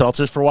different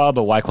seltzers for a while,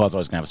 but White Claw's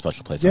always going to have a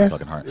special place in my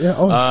fucking heart.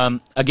 Yeah.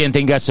 Again,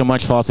 thank you guys so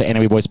much. Follow us at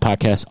Anime Boys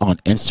Podcast on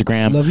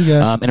Instagram. Love you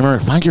guys. And remember,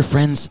 find your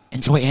friends.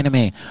 Enjoy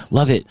anime.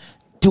 Love it.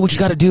 Do what you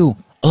got to do.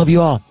 I love you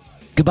all.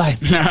 Goodbye.